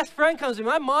my best friend comes to me,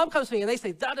 my mom comes to me, and they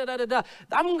say da da da da da,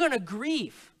 I'm gonna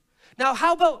grieve. Now,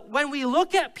 how about when we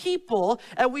look at people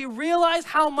and we realize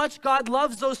how much God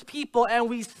loves those people, and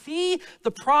we see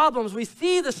the problems, we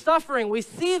see the suffering, we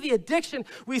see the addiction,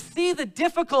 we see the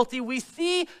difficulty, we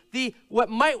see what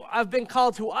might have been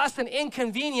called to us an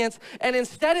inconvenience, and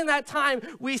instead in that time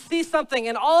we see something,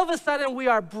 and all of a sudden we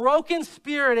are broken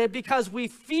spirited because we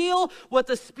feel what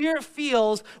the Spirit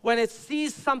feels when it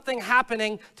sees something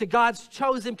happening to God's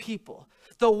chosen people.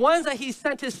 The ones that he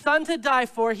sent his son to die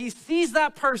for, he sees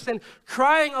that person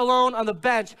crying alone on the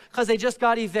bench because they just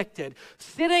got evicted,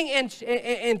 sitting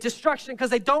in destruction because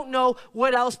they don't know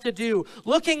what else to do,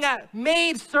 looking at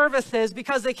maid services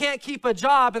because they can't keep a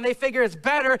job and they figure it's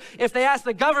better if they ask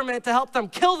the government to help them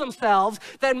kill themselves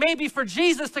than maybe for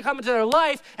Jesus to come into their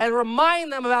life and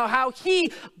remind them about how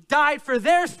he died for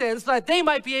their sins so that they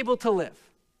might be able to live.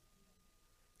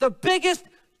 The biggest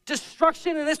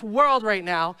destruction in this world right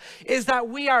now is that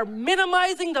we are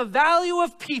minimizing the value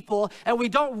of people, and we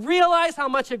don't realize how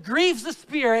much it grieves the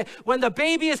Spirit when the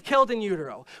baby is killed in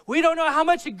utero. We don't know how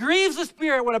much it grieves the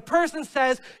Spirit when a person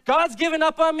says, God's given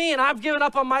up on me and I've given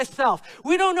up on myself.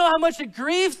 We don't know how much it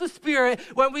grieves the Spirit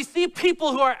when we see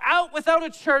people who are out without a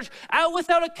church, out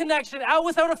without a connection, out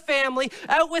without a family,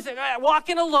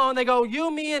 walking alone. They go,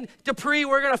 you, me, and Dupree,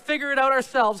 we're going to figure it out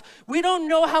ourselves. We don't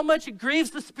know how much it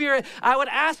grieves the Spirit. I would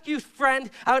ask you, friend,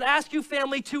 I would ask you,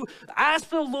 family, to ask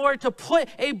the Lord to put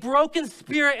a broken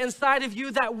spirit inside of you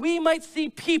that we might see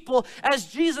people as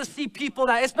Jesus see people.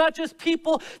 That it's not just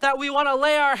people that we want to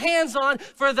lay our hands on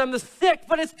for them the sick,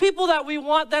 but it's people that we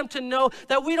want them to know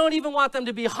that we don't even want them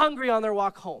to be hungry on their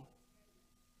walk home.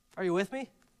 Are you with me?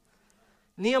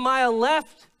 Nehemiah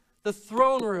left the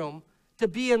throne room to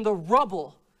be in the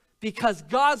rubble because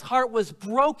God's heart was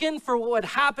broken for what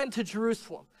had happened to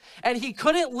Jerusalem. And he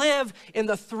couldn't live in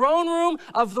the throne room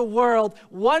of the world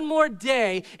one more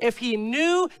day if he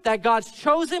knew that God's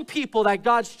chosen people, that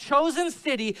God's chosen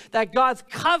city, that God's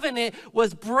covenant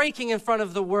was breaking in front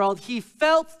of the world. He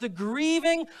felt the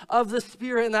grieving of the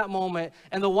Spirit in that moment,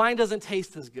 and the wine doesn't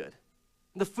taste as good.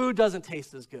 The food doesn't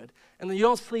taste as good, and you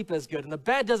don't sleep as good, and the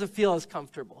bed doesn't feel as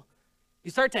comfortable.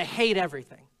 You start to hate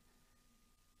everything.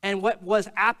 And what was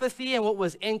apathy and what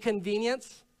was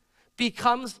inconvenience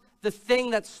becomes the thing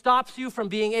that stops you from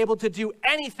being able to do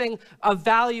anything of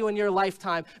value in your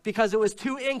lifetime because it was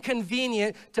too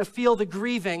inconvenient to feel the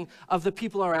grieving of the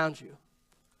people around you.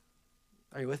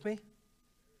 Are you with me?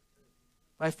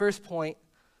 My first point,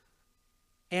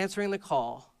 answering the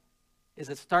call, is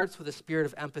it starts with a spirit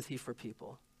of empathy for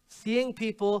people, seeing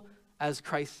people as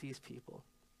Christ sees people.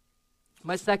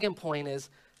 My second point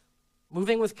is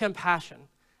moving with compassion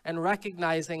and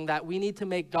recognizing that we need to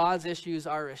make God's issues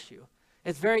our issue.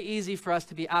 It's very easy for us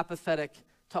to be apathetic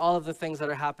to all of the things that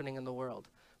are happening in the world.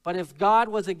 But if God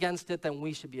was against it, then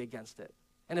we should be against it.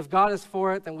 And if God is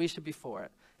for it, then we should be for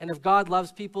it. And if God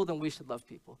loves people, then we should love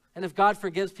people. And if God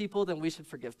forgives people, then we should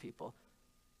forgive people.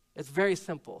 It's very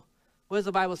simple. What does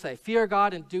the Bible say? Fear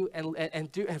God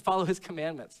and follow his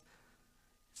commandments.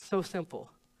 It's so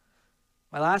simple.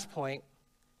 My last point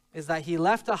is that he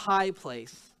left a high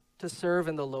place to serve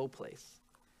in the low place.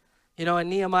 You know, in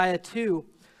Nehemiah 2,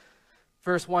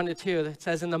 verse 1 to 2, it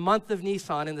says, in the month of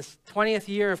Nisan, in the 20th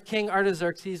year of King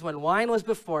Artaxerxes, when wine was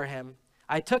before him,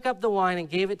 I took up the wine and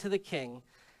gave it to the king.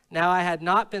 Now I had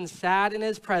not been sad in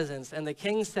his presence, and the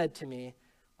king said to me,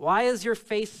 why is your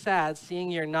face sad, seeing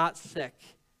you're not sick?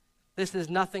 This is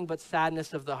nothing but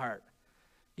sadness of the heart.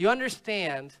 You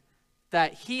understand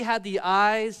that he had the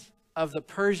eyes of the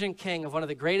Persian king of one of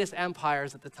the greatest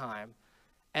empires at the time,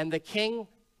 and the king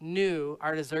knew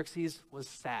Artaxerxes was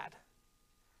sad.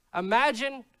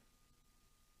 Imagine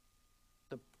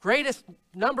the greatest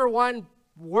 #1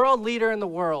 world leader in the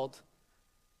world,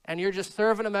 and you're just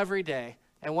serving him every day.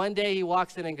 And one day he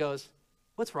walks in and goes,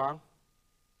 what's wrong?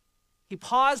 He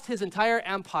paused his entire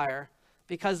empire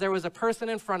because there was a person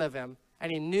in front of him,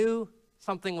 and he knew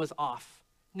something was off,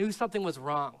 knew something was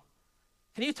wrong.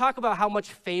 Can you talk about how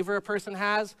much favor a person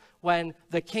has when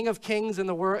the King of Kings in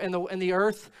the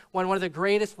earth, when one of the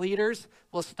greatest leaders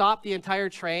will stop the entire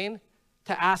train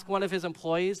to ask one of his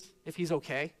employees if he's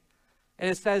okay? And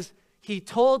it says, he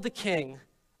told the king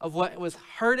of what was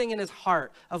hurting in his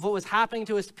heart, of what was happening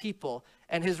to his people,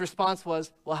 and his response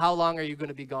was, well, how long are you going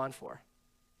to be gone for?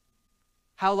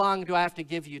 How long do I have to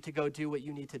give you to go do what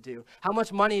you need to do? How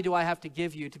much money do I have to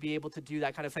give you to be able to do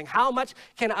that kind of thing? How much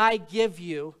can I give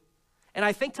you? And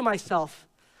I think to myself,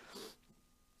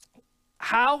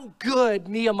 how good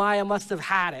Nehemiah must have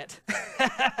had it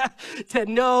to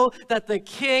know that the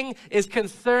king is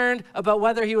concerned about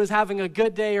whether he was having a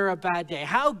good day or a bad day.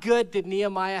 How good did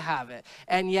Nehemiah have it?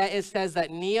 And yet it says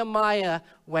that Nehemiah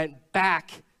went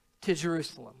back to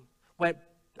Jerusalem. I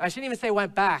shouldn't even say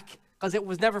went back, because it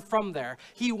was never from there.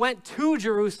 He went to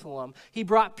Jerusalem. He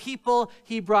brought people,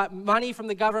 he brought money from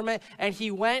the government, and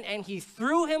he went and he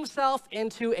threw himself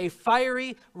into a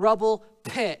fiery rubble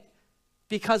pit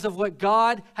because of what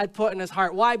God had put in his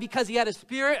heart. Why? Because he had a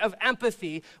spirit of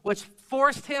empathy, which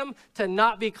forced him to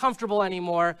not be comfortable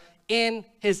anymore in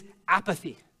his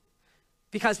apathy.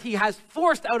 Because he has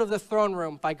forced out of the throne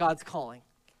room by God's calling.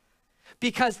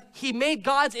 Because he made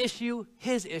God's issue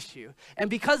his issue. And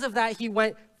because of that, he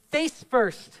went face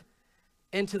first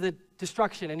into the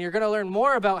destruction. And you're going to learn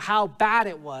more about how bad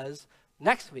it was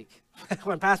next week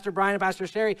when Pastor Brian and Pastor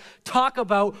Sherry talk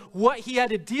about what he had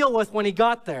to deal with when he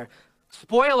got there.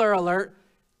 Spoiler alert,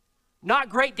 not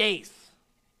great days.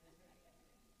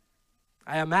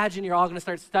 I imagine you're all going to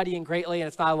start studying greatly, and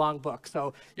it's not a long book,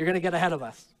 so you're going to get ahead of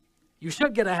us. You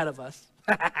should get ahead of us.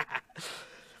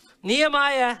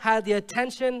 Nehemiah had the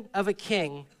attention of a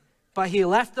king, but he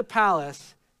left the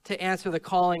palace to answer the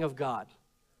calling of God.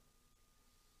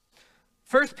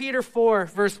 1 Peter 4,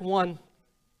 verse 1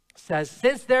 says,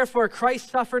 "Since therefore Christ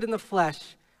suffered in the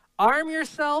flesh, arm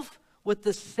yourself with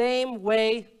the same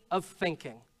way of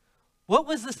thinking." What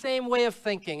was the same way of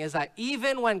thinking? Is that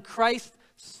even when Christ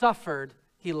suffered,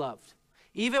 he loved.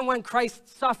 Even when Christ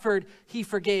suffered, he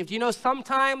forgave. Do you know,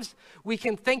 sometimes we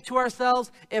can think to ourselves,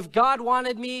 if God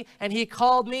wanted me and he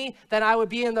called me, then I would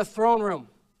be in the throne room.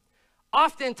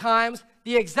 Oftentimes,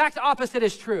 the exact opposite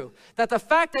is true. That the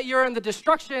fact that you're in the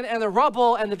destruction and the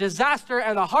rubble and the disaster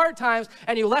and the hard times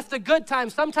and you left the good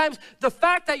times, sometimes the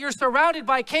fact that you're surrounded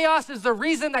by chaos is the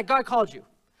reason that God called you.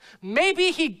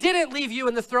 Maybe he didn't leave you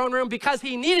in the throne room because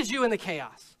he needed you in the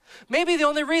chaos. Maybe the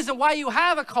only reason why you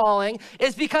have a calling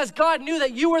is because God knew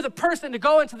that you were the person to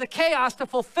go into the chaos to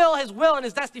fulfill his will and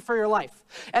his destiny for your life.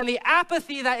 And the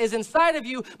apathy that is inside of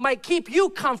you might keep you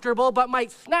comfortable, but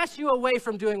might snatch you away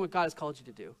from doing what God has called you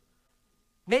to do.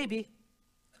 Maybe.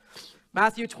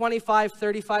 Matthew 25,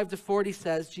 35 to 40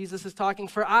 says, Jesus is talking,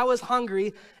 "For I was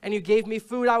hungry and you gave me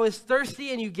food. I was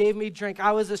thirsty and you gave me drink.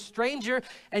 I was a stranger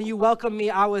and you welcomed me.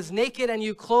 I was naked and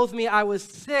you clothed me. I was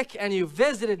sick and you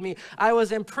visited me. I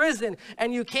was in prison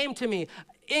and you came to me.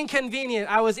 Inconvenient.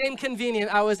 I was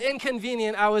inconvenient. I was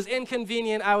inconvenient. I was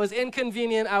inconvenient. I was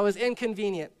inconvenient. I was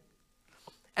inconvenient."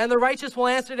 And the righteous will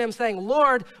answer to him saying,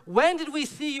 "Lord, when did we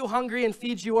see you hungry and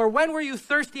feed you? Or when were you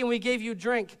thirsty and we gave you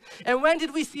drink? And when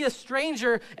did we see a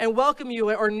stranger and welcome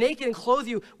you, or naked and clothe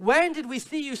you? When did we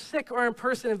see you sick or in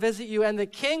person and visit you?" And the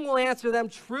king will answer them,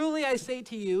 "Truly I say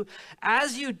to you,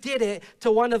 as you did it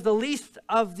to one of the least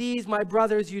of these my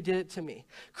brothers, you did it to me."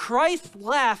 Christ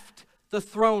left the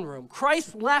throne room.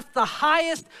 Christ left the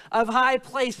highest of high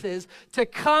places to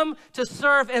come to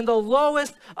serve in the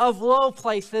lowest of low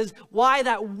places. Why?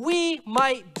 That we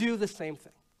might do the same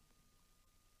thing.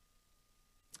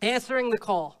 Answering the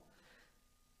call.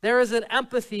 There is an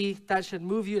empathy that should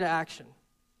move you to action.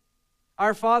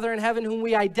 Our Father in heaven, whom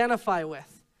we identify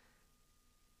with.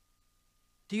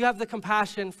 Do you have the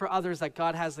compassion for others that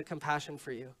God has the compassion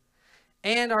for you?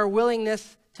 And our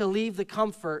willingness to leave the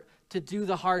comfort to do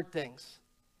the hard things.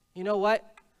 You know what?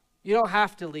 You don't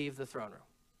have to leave the throne room.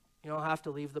 You don't have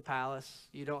to leave the palace.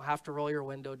 You don't have to roll your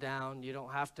window down. You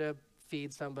don't have to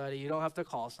feed somebody. You don't have to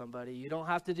call somebody. You don't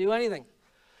have to do anything.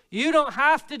 You don't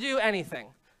have to do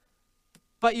anything.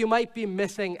 But you might be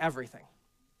missing everything.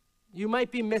 You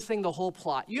might be missing the whole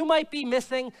plot. You might be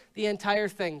missing the entire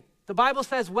thing. The Bible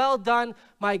says, "Well done,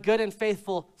 my good and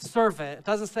faithful servant." It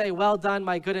doesn't say, "Well done,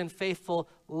 my good and faithful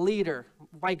leader,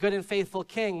 my good and faithful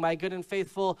king, my good and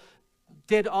faithful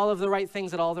did all of the right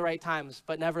things at all the right times,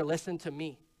 but never listened to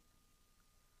me."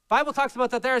 The Bible talks about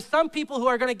that there are some people who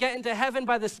are going to get into heaven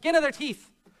by the skin of their teeth.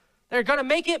 They're going to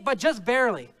make it, but just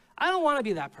barely. I don't want to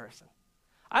be that person.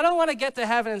 I don't want to get to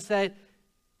heaven and say,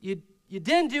 you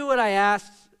didn't do what I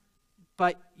asked,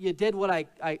 but you did what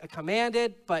I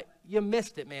commanded, but you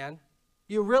missed it, man.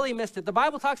 You really missed it. The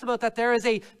Bible talks about that there is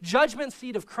a judgment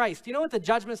seat of Christ. You know what the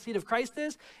judgment seat of Christ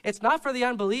is? It's not for the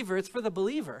unbeliever, it's for the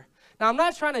believer. Now, I'm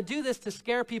not trying to do this to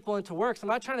scare people into works. I'm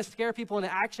not trying to scare people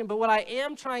into action, but what I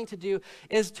am trying to do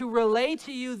is to relay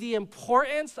to you the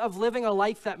importance of living a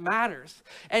life that matters.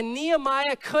 And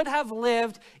Nehemiah could have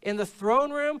lived in the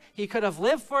throne room. He could have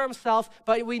lived for himself,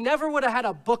 but we never would have had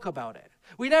a book about it.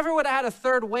 We never would have had a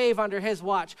third wave under his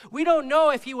watch. We don't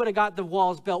know if he would have got the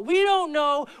walls built. We don't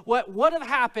know what would have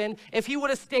happened if he would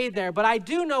have stayed there. But I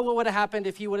do know what would have happened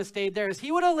if he would have stayed there. Is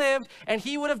he would have lived and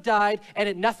he would have died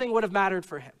and nothing would have mattered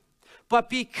for him. But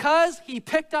because he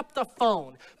picked up the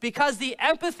phone, because the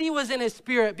empathy was in his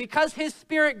spirit, because his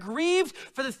spirit grieved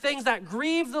for the things that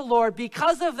grieved the Lord,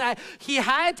 because of that, he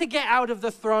had to get out of the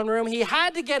throne room. He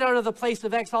had to get out of the place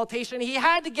of exaltation. He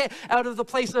had to get out of the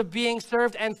place of being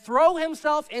served and throw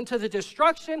himself into the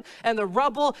destruction and the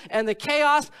rubble and the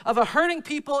chaos of a hurting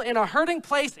people in a hurting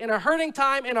place, in a hurting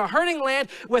time, in a hurting land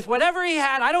with whatever he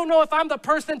had. I don't know if I'm the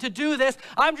person to do this.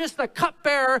 I'm just the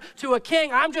cupbearer to a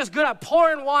king. I'm just good at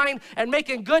pouring wine and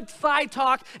making good side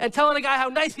talk and telling a guy how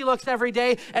nice he looks every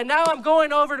day. And now I'm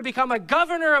going over to become a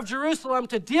governor of Jerusalem,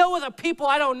 to deal with a people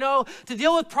I don't know, to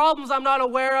deal with problems I'm not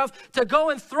aware of, to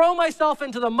go and throw myself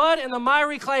into the mud and the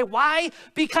miry clay. Why?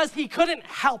 Because he couldn't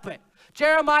help it.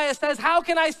 Jeremiah says, how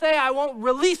can I say I won't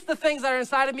release the things that are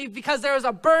inside of me? Because there is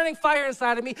a burning fire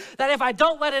inside of me that if I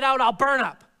don't let it out, I'll burn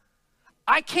up.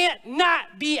 I can't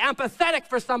not be empathetic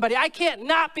for somebody. I can't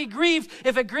not be grieved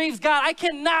if it grieves God. I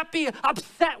cannot be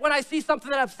upset when I see something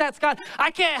that upsets God.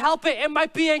 I can't help it. It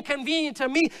might be inconvenient to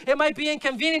me. It might be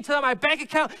inconvenient to my bank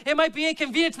account. It might be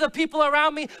inconvenient to the people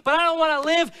around me, but I don't want to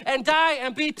live and die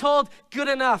and be told good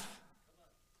enough.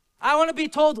 I want to be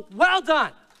told, well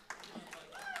done.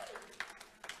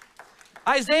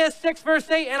 Isaiah 6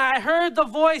 verse 8, and I heard the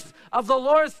voice of the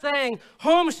Lord saying,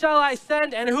 whom shall I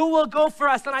send and who will go for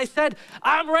us? And I said,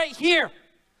 I'm right here.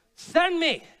 Send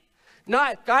me.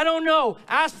 Not, I don't know.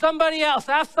 Ask somebody else.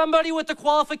 Ask somebody with the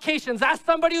qualifications. Ask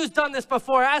somebody who's done this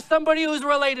before. Ask somebody who's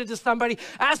related to somebody.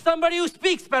 Ask somebody who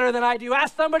speaks better than I do.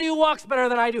 Ask somebody who walks better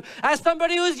than I do. Ask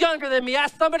somebody who's younger than me.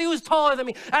 Ask somebody who's taller than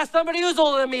me. Ask somebody who's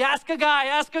older than me. Ask a guy.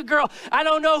 Ask a girl. I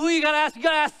don't know who you got to ask. You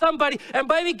got to ask somebody. And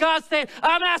maybe God's saying,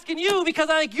 I'm asking you because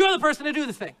I think you're the person to do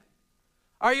the thing.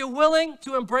 Are you willing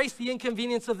to embrace the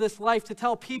inconvenience of this life to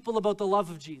tell people about the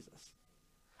love of Jesus?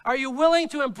 Are you willing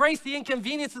to embrace the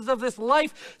inconveniences of this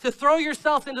life, to throw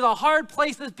yourself into the hard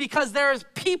places because there is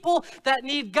people that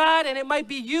need God and it might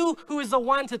be you who is the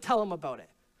one to tell them about it?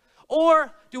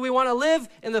 Or do we want to live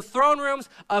in the throne rooms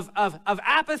of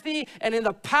apathy and in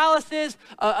the palaces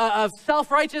of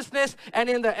self-righteousness and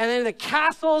in the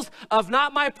castles of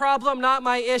not my problem, not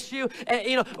my issue?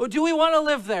 And, do we want to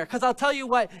live there? Because I'll tell you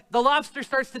what, the lobster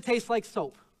starts to taste like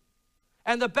soap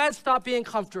and the beds stop being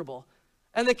comfortable.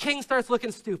 And the king starts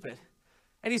looking stupid.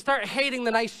 And you start hating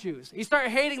the nice shoes. You start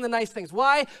hating the nice things.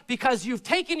 Why? Because you've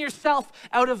taken yourself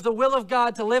out of the will of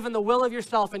God to live in the will of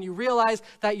yourself, and you realize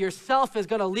that yourself is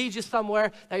going to lead you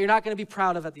somewhere that you're not going to be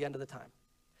proud of at the end of the time.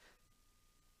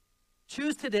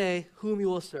 Choose today whom you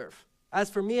will serve. As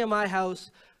for me and my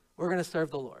house, we're going to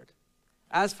serve the Lord.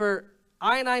 As for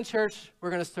I-9 Church,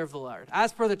 we're going to serve the Lord.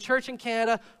 As for the church in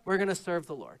Canada, we're going to serve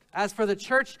the Lord. As for the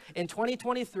church in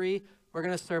 2023, we're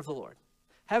going to serve the Lord.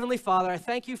 Heavenly Father, I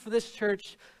thank you for this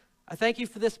church. I thank you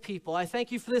for this people. I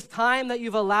thank you for this time that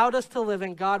you've allowed us to live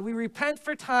in, God. We repent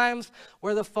for times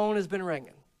where the phone has been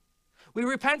ringing. We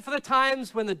repent for the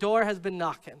times when the door has been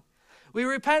knocking. We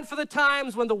repent for the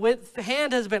times when the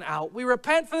hand has been out. We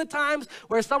repent for the times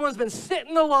where someone's been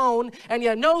sitting alone and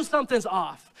you know something's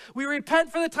off. We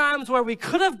repent for the times where we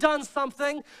could have done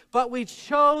something, but we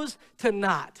chose to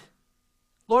not.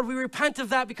 Lord, we repent of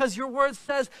that because your word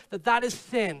says that that is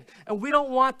sin. And we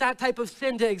don't want that type of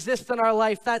sin to exist in our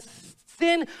life. That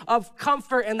sin of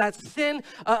comfort and that sin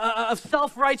of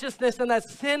self-righteousness and that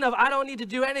sin of I don't need to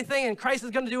do anything and Christ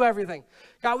is going to do everything.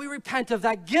 God, we repent of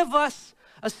that. Give us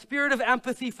a spirit of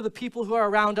empathy for the people who are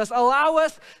around us. Allow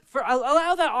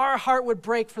that our heart would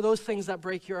break for those things that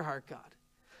break your heart, God.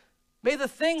 May the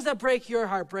things that break your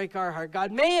heart break our heart,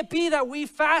 God. May it be that we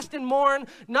fast and mourn,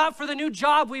 not for the new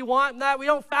job we want, that we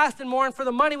don't fast and mourn for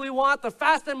the money we want, but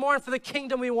fast and mourn for the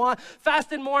kingdom we want,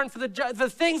 fast and mourn for the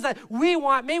things that we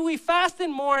want. May we fast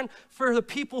and mourn for the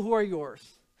people who are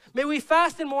yours. May we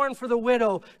fast and mourn for the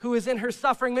widow who is in her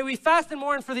suffering. May we fast and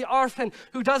mourn for the orphan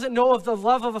who doesn't know of the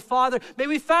love of a father. May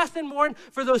we fast and mourn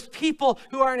for those people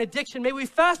who are in addiction. May we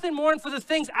fast and mourn for the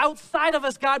things outside of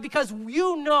us, God, because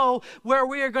you know where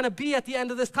we are going to be at the end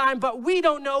of this time, but we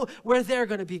don't know where they're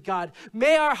going to be, God.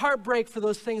 May our heart break for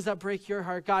those things that break your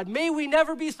heart, God. May we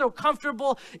never be so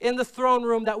comfortable in the throne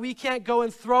room that we can't go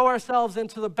and throw ourselves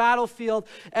into the battlefield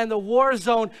and the war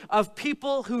zone of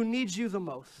people who need you the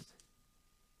most.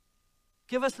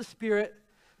 Give us the spirit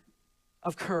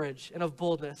of courage and of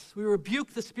boldness. We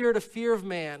rebuke the spirit of fear of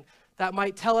man that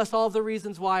might tell us all the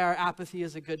reasons why our apathy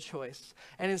is a good choice.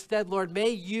 And instead, Lord, may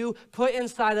you put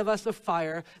inside of us a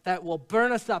fire that will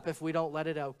burn us up if we don't let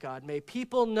it out, God. May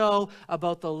people know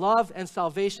about the love and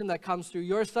salvation that comes through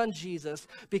your son, Jesus,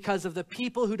 because of the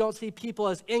people who don't see people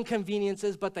as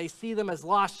inconveniences, but they see them as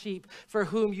lost sheep for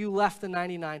whom you left the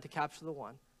 99 to capture the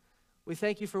one. We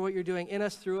thank you for what you're doing in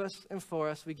us, through us, and for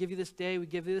us. We give you this day. We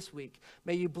give you this week.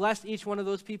 May you bless each one of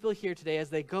those people here today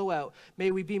as they go out. May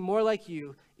we be more like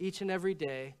you each and every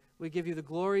day. We give you the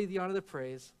glory, the honor, the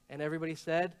praise. And everybody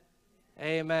said,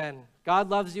 amen. God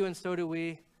loves you, and so do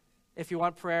we. If you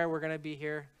want prayer, we're going to be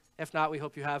here. If not, we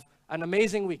hope you have an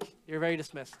amazing week. You're very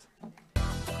dismissed.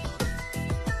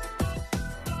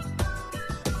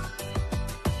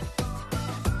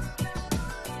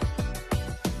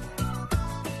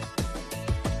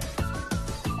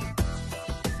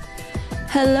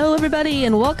 Hello, everybody,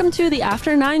 and welcome to the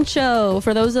After 9 show.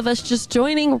 For those of us just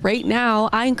joining right now,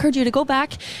 I encourage you to go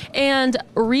back and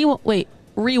rewind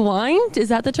rewind. Is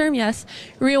that the term? Yes.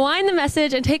 Rewind the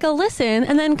message and take a listen,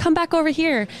 and then come back over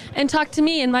here and talk to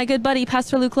me and my good buddy,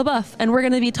 Pastor Luke LaBeouf. And we're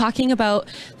going to be talking about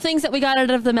things that we got out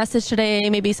of the message today,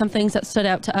 maybe some things that stood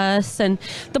out to us. And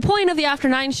the point of the After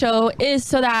 9 show is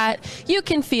so that you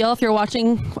can feel, if you're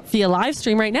watching via live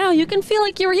stream right now, you can feel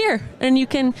like you were here, and you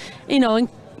can,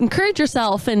 encourage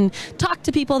yourself and talk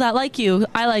to people that like you.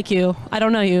 I like you. I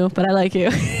don't know you, but I like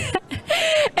you.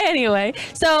 Anyway,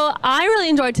 so I really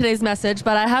enjoyed today's message,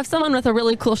 but I have someone with a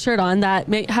really cool shirt on that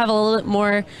may have a little bit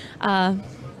more,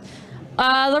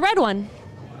 the red one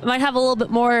might have a little bit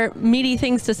more meaty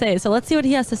things to say. So let's see what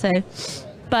he has to say.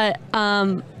 But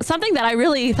something that I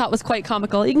really thought was quite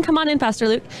comical. You can come on in, Pastor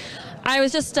Luke. I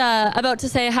was just about to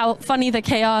say how funny the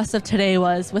chaos of today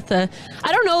was with I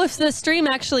don't know if the stream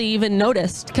actually even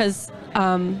noticed, because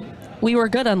we were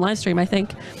good on live stream, I think.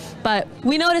 But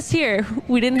we noticed here,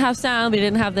 we didn't have sound, we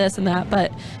didn't have this and that.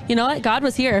 But you know what? God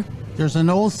was here. There's an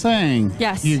old saying.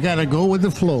 Yes. You got to go with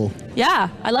the flow. Yeah,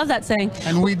 I love that saying.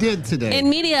 And we did today.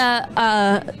 In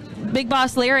media, Big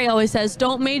Boss Larry always says,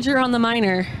 don't major on the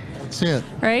minor. That's it.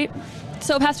 Right?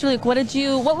 So Pastor Luke,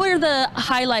 what were the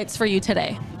highlights for you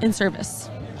today in service?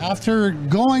 After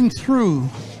going through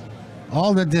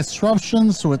all the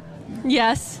disruptions with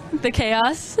Yes, the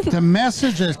chaos. the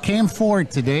message that came forward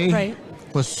today Right.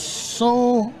 was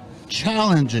so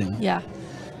challenging. Yeah.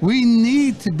 We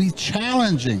need to be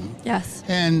challenging. Yes.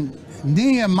 And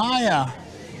Nehemiah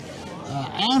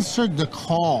answered the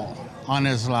call on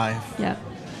his life. Yeah.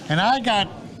 And I got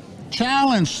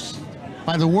challenged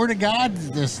by the Word of God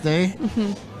this day.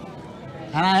 Mm-hmm.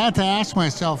 And I had to ask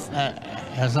myself,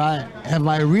 have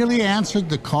I really answered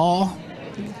the call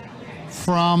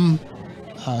from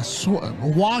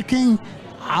walking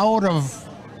out of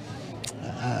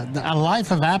a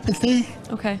life of apathy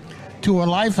Okay. to a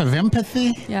life of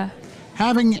empathy? Yeah.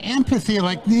 Having empathy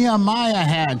like Nehemiah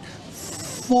had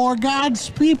for God's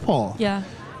people. Yeah.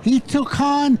 He took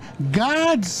on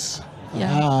God's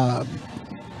Yeah.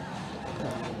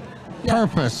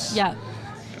 purpose. Yeah.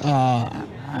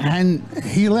 And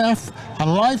he left a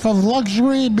life of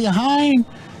luxury behind,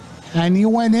 and he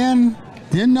went in,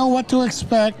 didn't know what to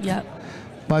expect. Yeah.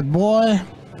 But boy,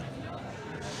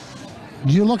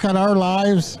 you look at our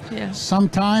lives, Yeah.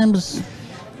 sometimes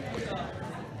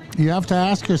you have to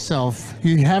ask yourself,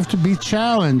 you have to be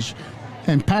challenged.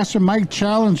 And Pastor Mike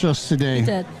challenged us today He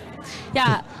did.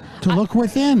 Yeah. to look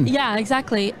within. Yeah,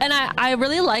 exactly. And I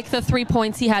really like the 3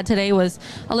 points he had today was,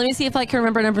 let me see if I can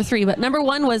remember number 3, but number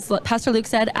 1 was what Pastor Luke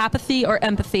said, apathy or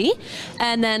empathy.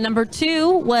 And then number 2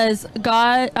 was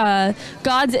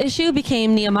God's issue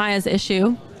became Nehemiah's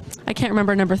issue. I can't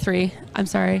remember number 3. I'm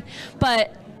sorry.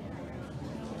 But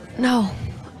no,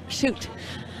 shoot.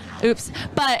 Oops.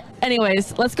 But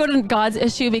anyways, let's go to God's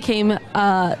issue became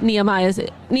Nehemiah's.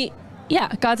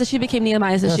 God's issue became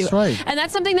Nehemiah's issue. That's right. And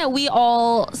that's something that we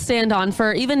all stand on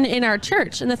for, even in our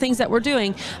church and the things that we're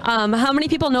doing. How many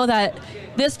people know that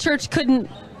this church couldn't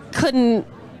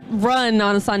run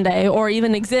on a Sunday or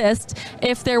even exist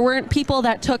if there weren't people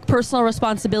that took personal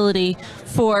responsibility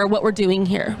for what we're doing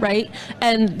here, right?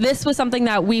 And this was something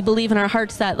that we believe in our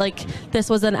hearts that this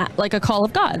was a call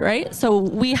of God, right? So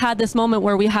we had this moment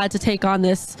where we had to take on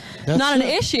this, not an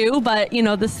issue, but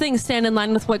this thing, stand in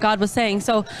line with what God was saying.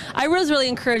 So I was really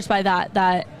encouraged by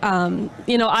that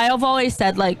I have always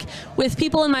said, with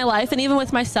people in my life and even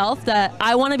with myself, that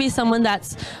I want to be someone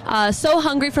that's so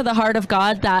hungry for the heart of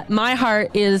God that my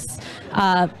heart is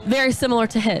very similar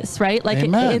to his, right?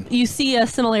 You see a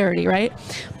similarity, right?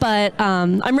 But I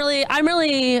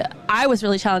was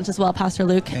really challenged as well, Pastor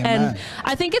Luke. Amen. And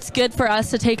I think it's good for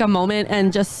us to take a moment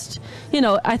and just,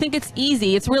 I think it's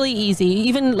easy. It's really easy.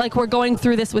 Even we're going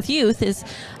through this with youth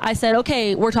I said,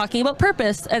 okay, we're talking about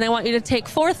purpose, and I want you to take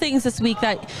 4 things this week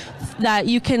that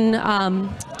you can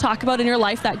talk about in your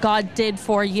life that God did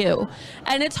for you.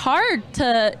 And it's hard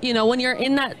to, when you're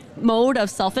in that mode of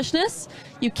selfishness,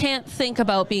 you can't think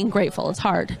about being grateful. It's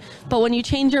hard. But when you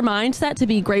change your mindset to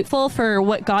be grateful for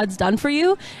what God's done for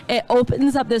you, it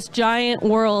opens up this giant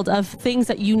world of things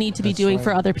that you need to be doing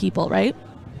for other people, right?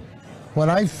 What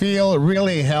I feel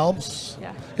really helps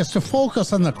is to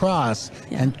focus on the cross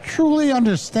and truly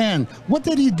understand, what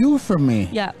did he do for me?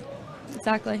 Yeah,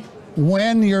 exactly.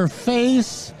 When you're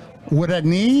faced with a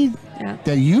need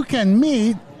that you can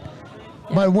meet,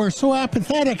 but we're so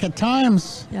apathetic at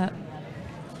times. Yeah.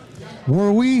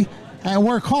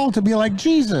 We're called to be like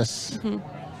Jesus. Mm-hmm.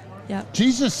 Yeah.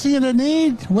 Jesus seeing a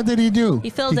need, what did he do? He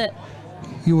filled it.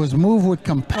 He was moved with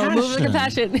compassion. Moved with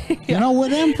compassion.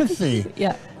 With empathy.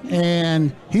 Yeah.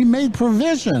 And he made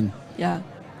provision. Yeah.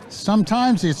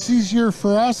 Sometimes it's easier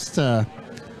for us to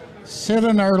sit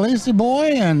in our lazy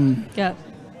boy and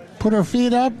put our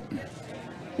feet up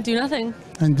Do nothing.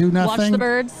 and do Watch nothing. the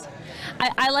birds.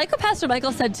 I like what Pastor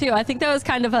Michael said too. I think that was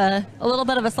kind of a little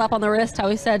bit of a slap on the wrist, how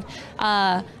he said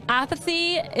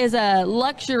apathy is a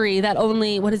luxury that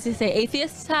only, what does he say,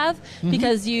 atheists have? Mm-hmm.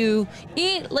 Because you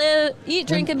eat,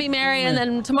 drink, and be merry, and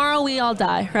then tomorrow we all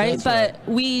die, right? That's But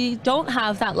we don't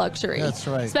have that luxury. That's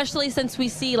right. Especially since we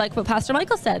see, like what Pastor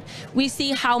Michael said, we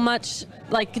see how much,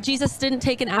 like, Jesus didn't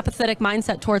take an apathetic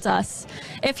mindset towards us.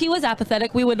 If he was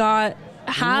apathetic, we would not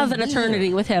have an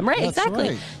eternity with him, right? That's exactly.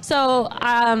 right. So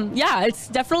yeah, it's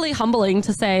definitely humbling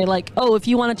to say, like, oh, if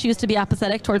you want to choose to be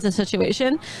apathetic towards a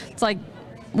situation, it's like,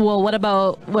 well, what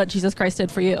about what Jesus Christ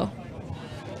did for you?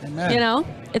 Amen. You know,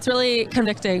 it's really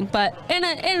convicting, but in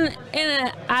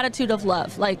an attitude of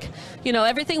love. Like, you know,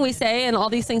 everything we say and all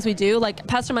these things we do, like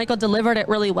Pastor Michael delivered it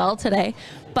really well today,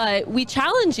 but we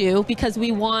challenge you because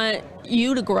we want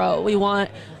you to grow. We want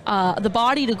the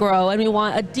body to grow, and we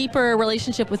want a deeper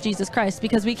relationship with Jesus Christ,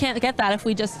 because we can't get that if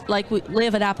we just we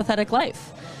live an apathetic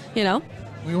life, you know?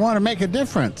 We want to make a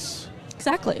difference,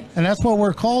 Exactly. and that's what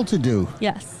we're called to do.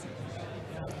 Yes.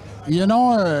 You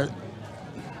know,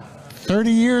 30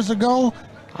 years ago,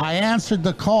 I answered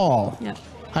the call. Yeah.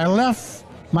 I left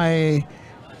my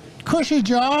cushy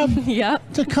job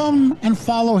Yep. to come and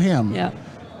follow him. Yeah.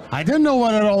 I didn't know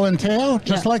what it all entailed,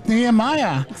 just Yeah. like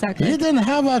Nehemiah. Exactly. He didn't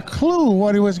have a clue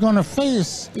what he was going to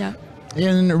face Yeah.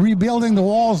 in rebuilding the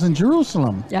walls in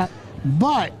Jerusalem. Yeah.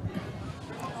 But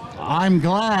I'm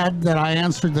glad that I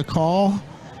answered the call,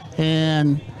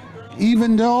 and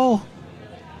even though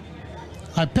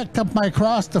I picked up my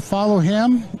cross to follow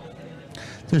him,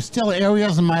 there's still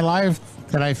areas in my life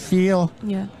that I feel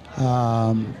Yeah.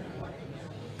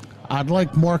 I'd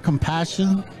like more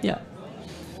compassion. Yeah.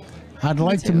 I'd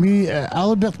like to too. be a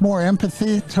little bit more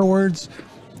empathy towards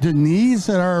the needs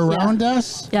that are around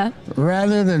us, Yeah.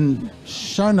 rather than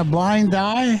shun a blind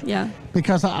eye, Yeah.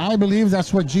 because I believe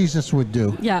that's what Jesus would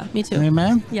do. Yeah. Me too.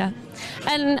 Amen? Yeah.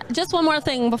 And just one more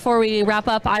thing before we wrap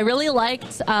up. I really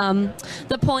liked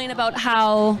the point about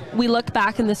how we look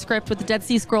back in the script with the Dead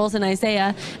Sea Scrolls in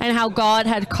Isaiah, and how God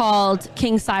had called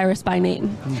King Cyrus by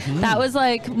name. That was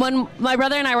like, when my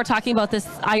brother and I were talking about this,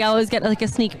 I always get like a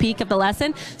sneak peek of the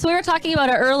lesson. So we were talking about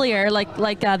it earlier,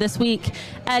 like this week,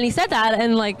 and he said that,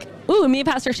 and like, ooh, me and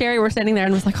Pastor Sherry were standing there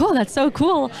and was like, oh, that's so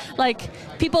cool. Like,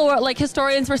 people were, like,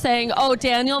 historians were saying, oh,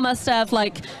 Daniel must have,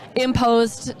 like,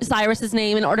 imposed Cyrus's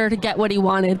name in order to get what he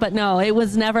wanted. But no, it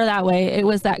was never that way. It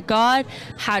was that God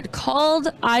had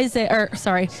called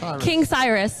King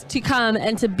Cyrus to come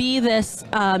and to be this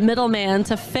middleman,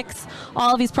 to fix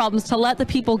all of these problems, to let the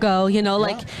people go, you know,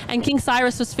 like, and King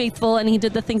Cyrus was faithful, and he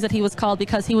did the things that he was called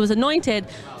because he was anointed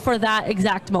for that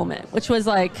exact moment, which was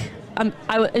like,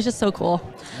 it's just so cool.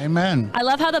 Amen. I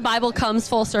love how the Bible comes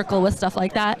full circle with stuff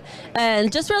like that.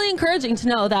 And just really encouraging to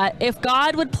know that if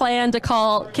God would plan to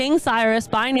call King Cyrus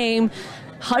by name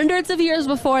hundreds of years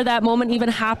before that moment even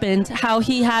happened, how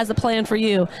he has a plan for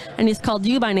you, and he's called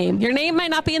you by name. Your name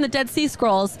might not be in the Dead Sea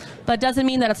Scrolls, but doesn't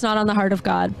mean that it's not on the heart of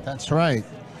God. That's right.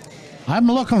 I'm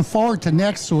looking forward to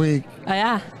next week Oh,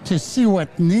 yeah. to see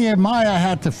what Nehemiah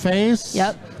had to face.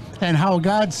 Yep. And how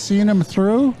God's seen him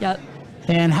through. Yep.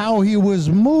 And how he was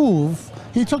moved.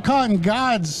 He took on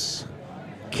God's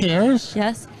cares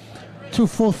Yes. to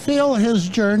fulfill his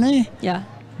journey, Yeah.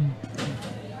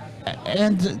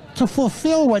 and to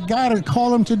fulfill what God had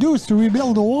called him to do, is to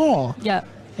rebuild the wall. Yep.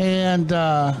 And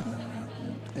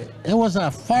it was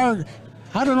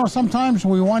I don't know, sometimes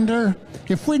we wonder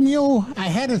if we knew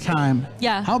ahead of time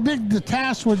Yeah. how big the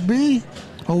task would be,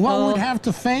 or what Oh. we'd have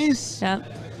to face. Yeah.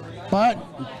 But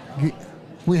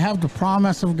we have the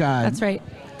promise of God. That's right.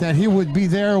 That he would be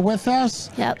there with us.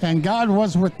 Yep. And God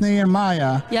was with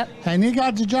Nehemiah. Yep. And he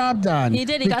got the job done. He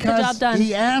did. He got the job done.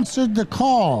 He answered the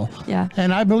call. Yeah.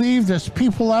 And I believe there's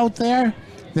people out there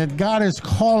that God is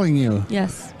calling you.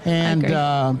 Yes. And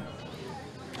I agree.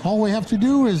 all we have to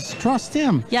do is trust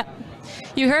him. Yep.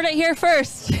 You heard it here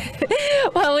first.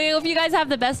 Well, we hope you guys have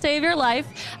the best day of your life.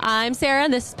 I'm Sarah,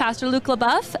 and this is Pastor Luke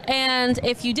LaBeouf. And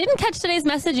if you didn't catch today's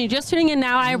message and you're just tuning in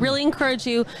now, I really encourage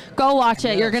you, go watch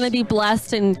it. You're going to be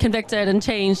blessed and convicted and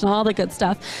changed and all the good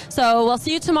stuff. So we'll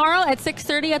see you tomorrow at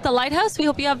 6:30 at the Lighthouse. We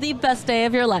hope you have the best day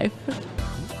of your life.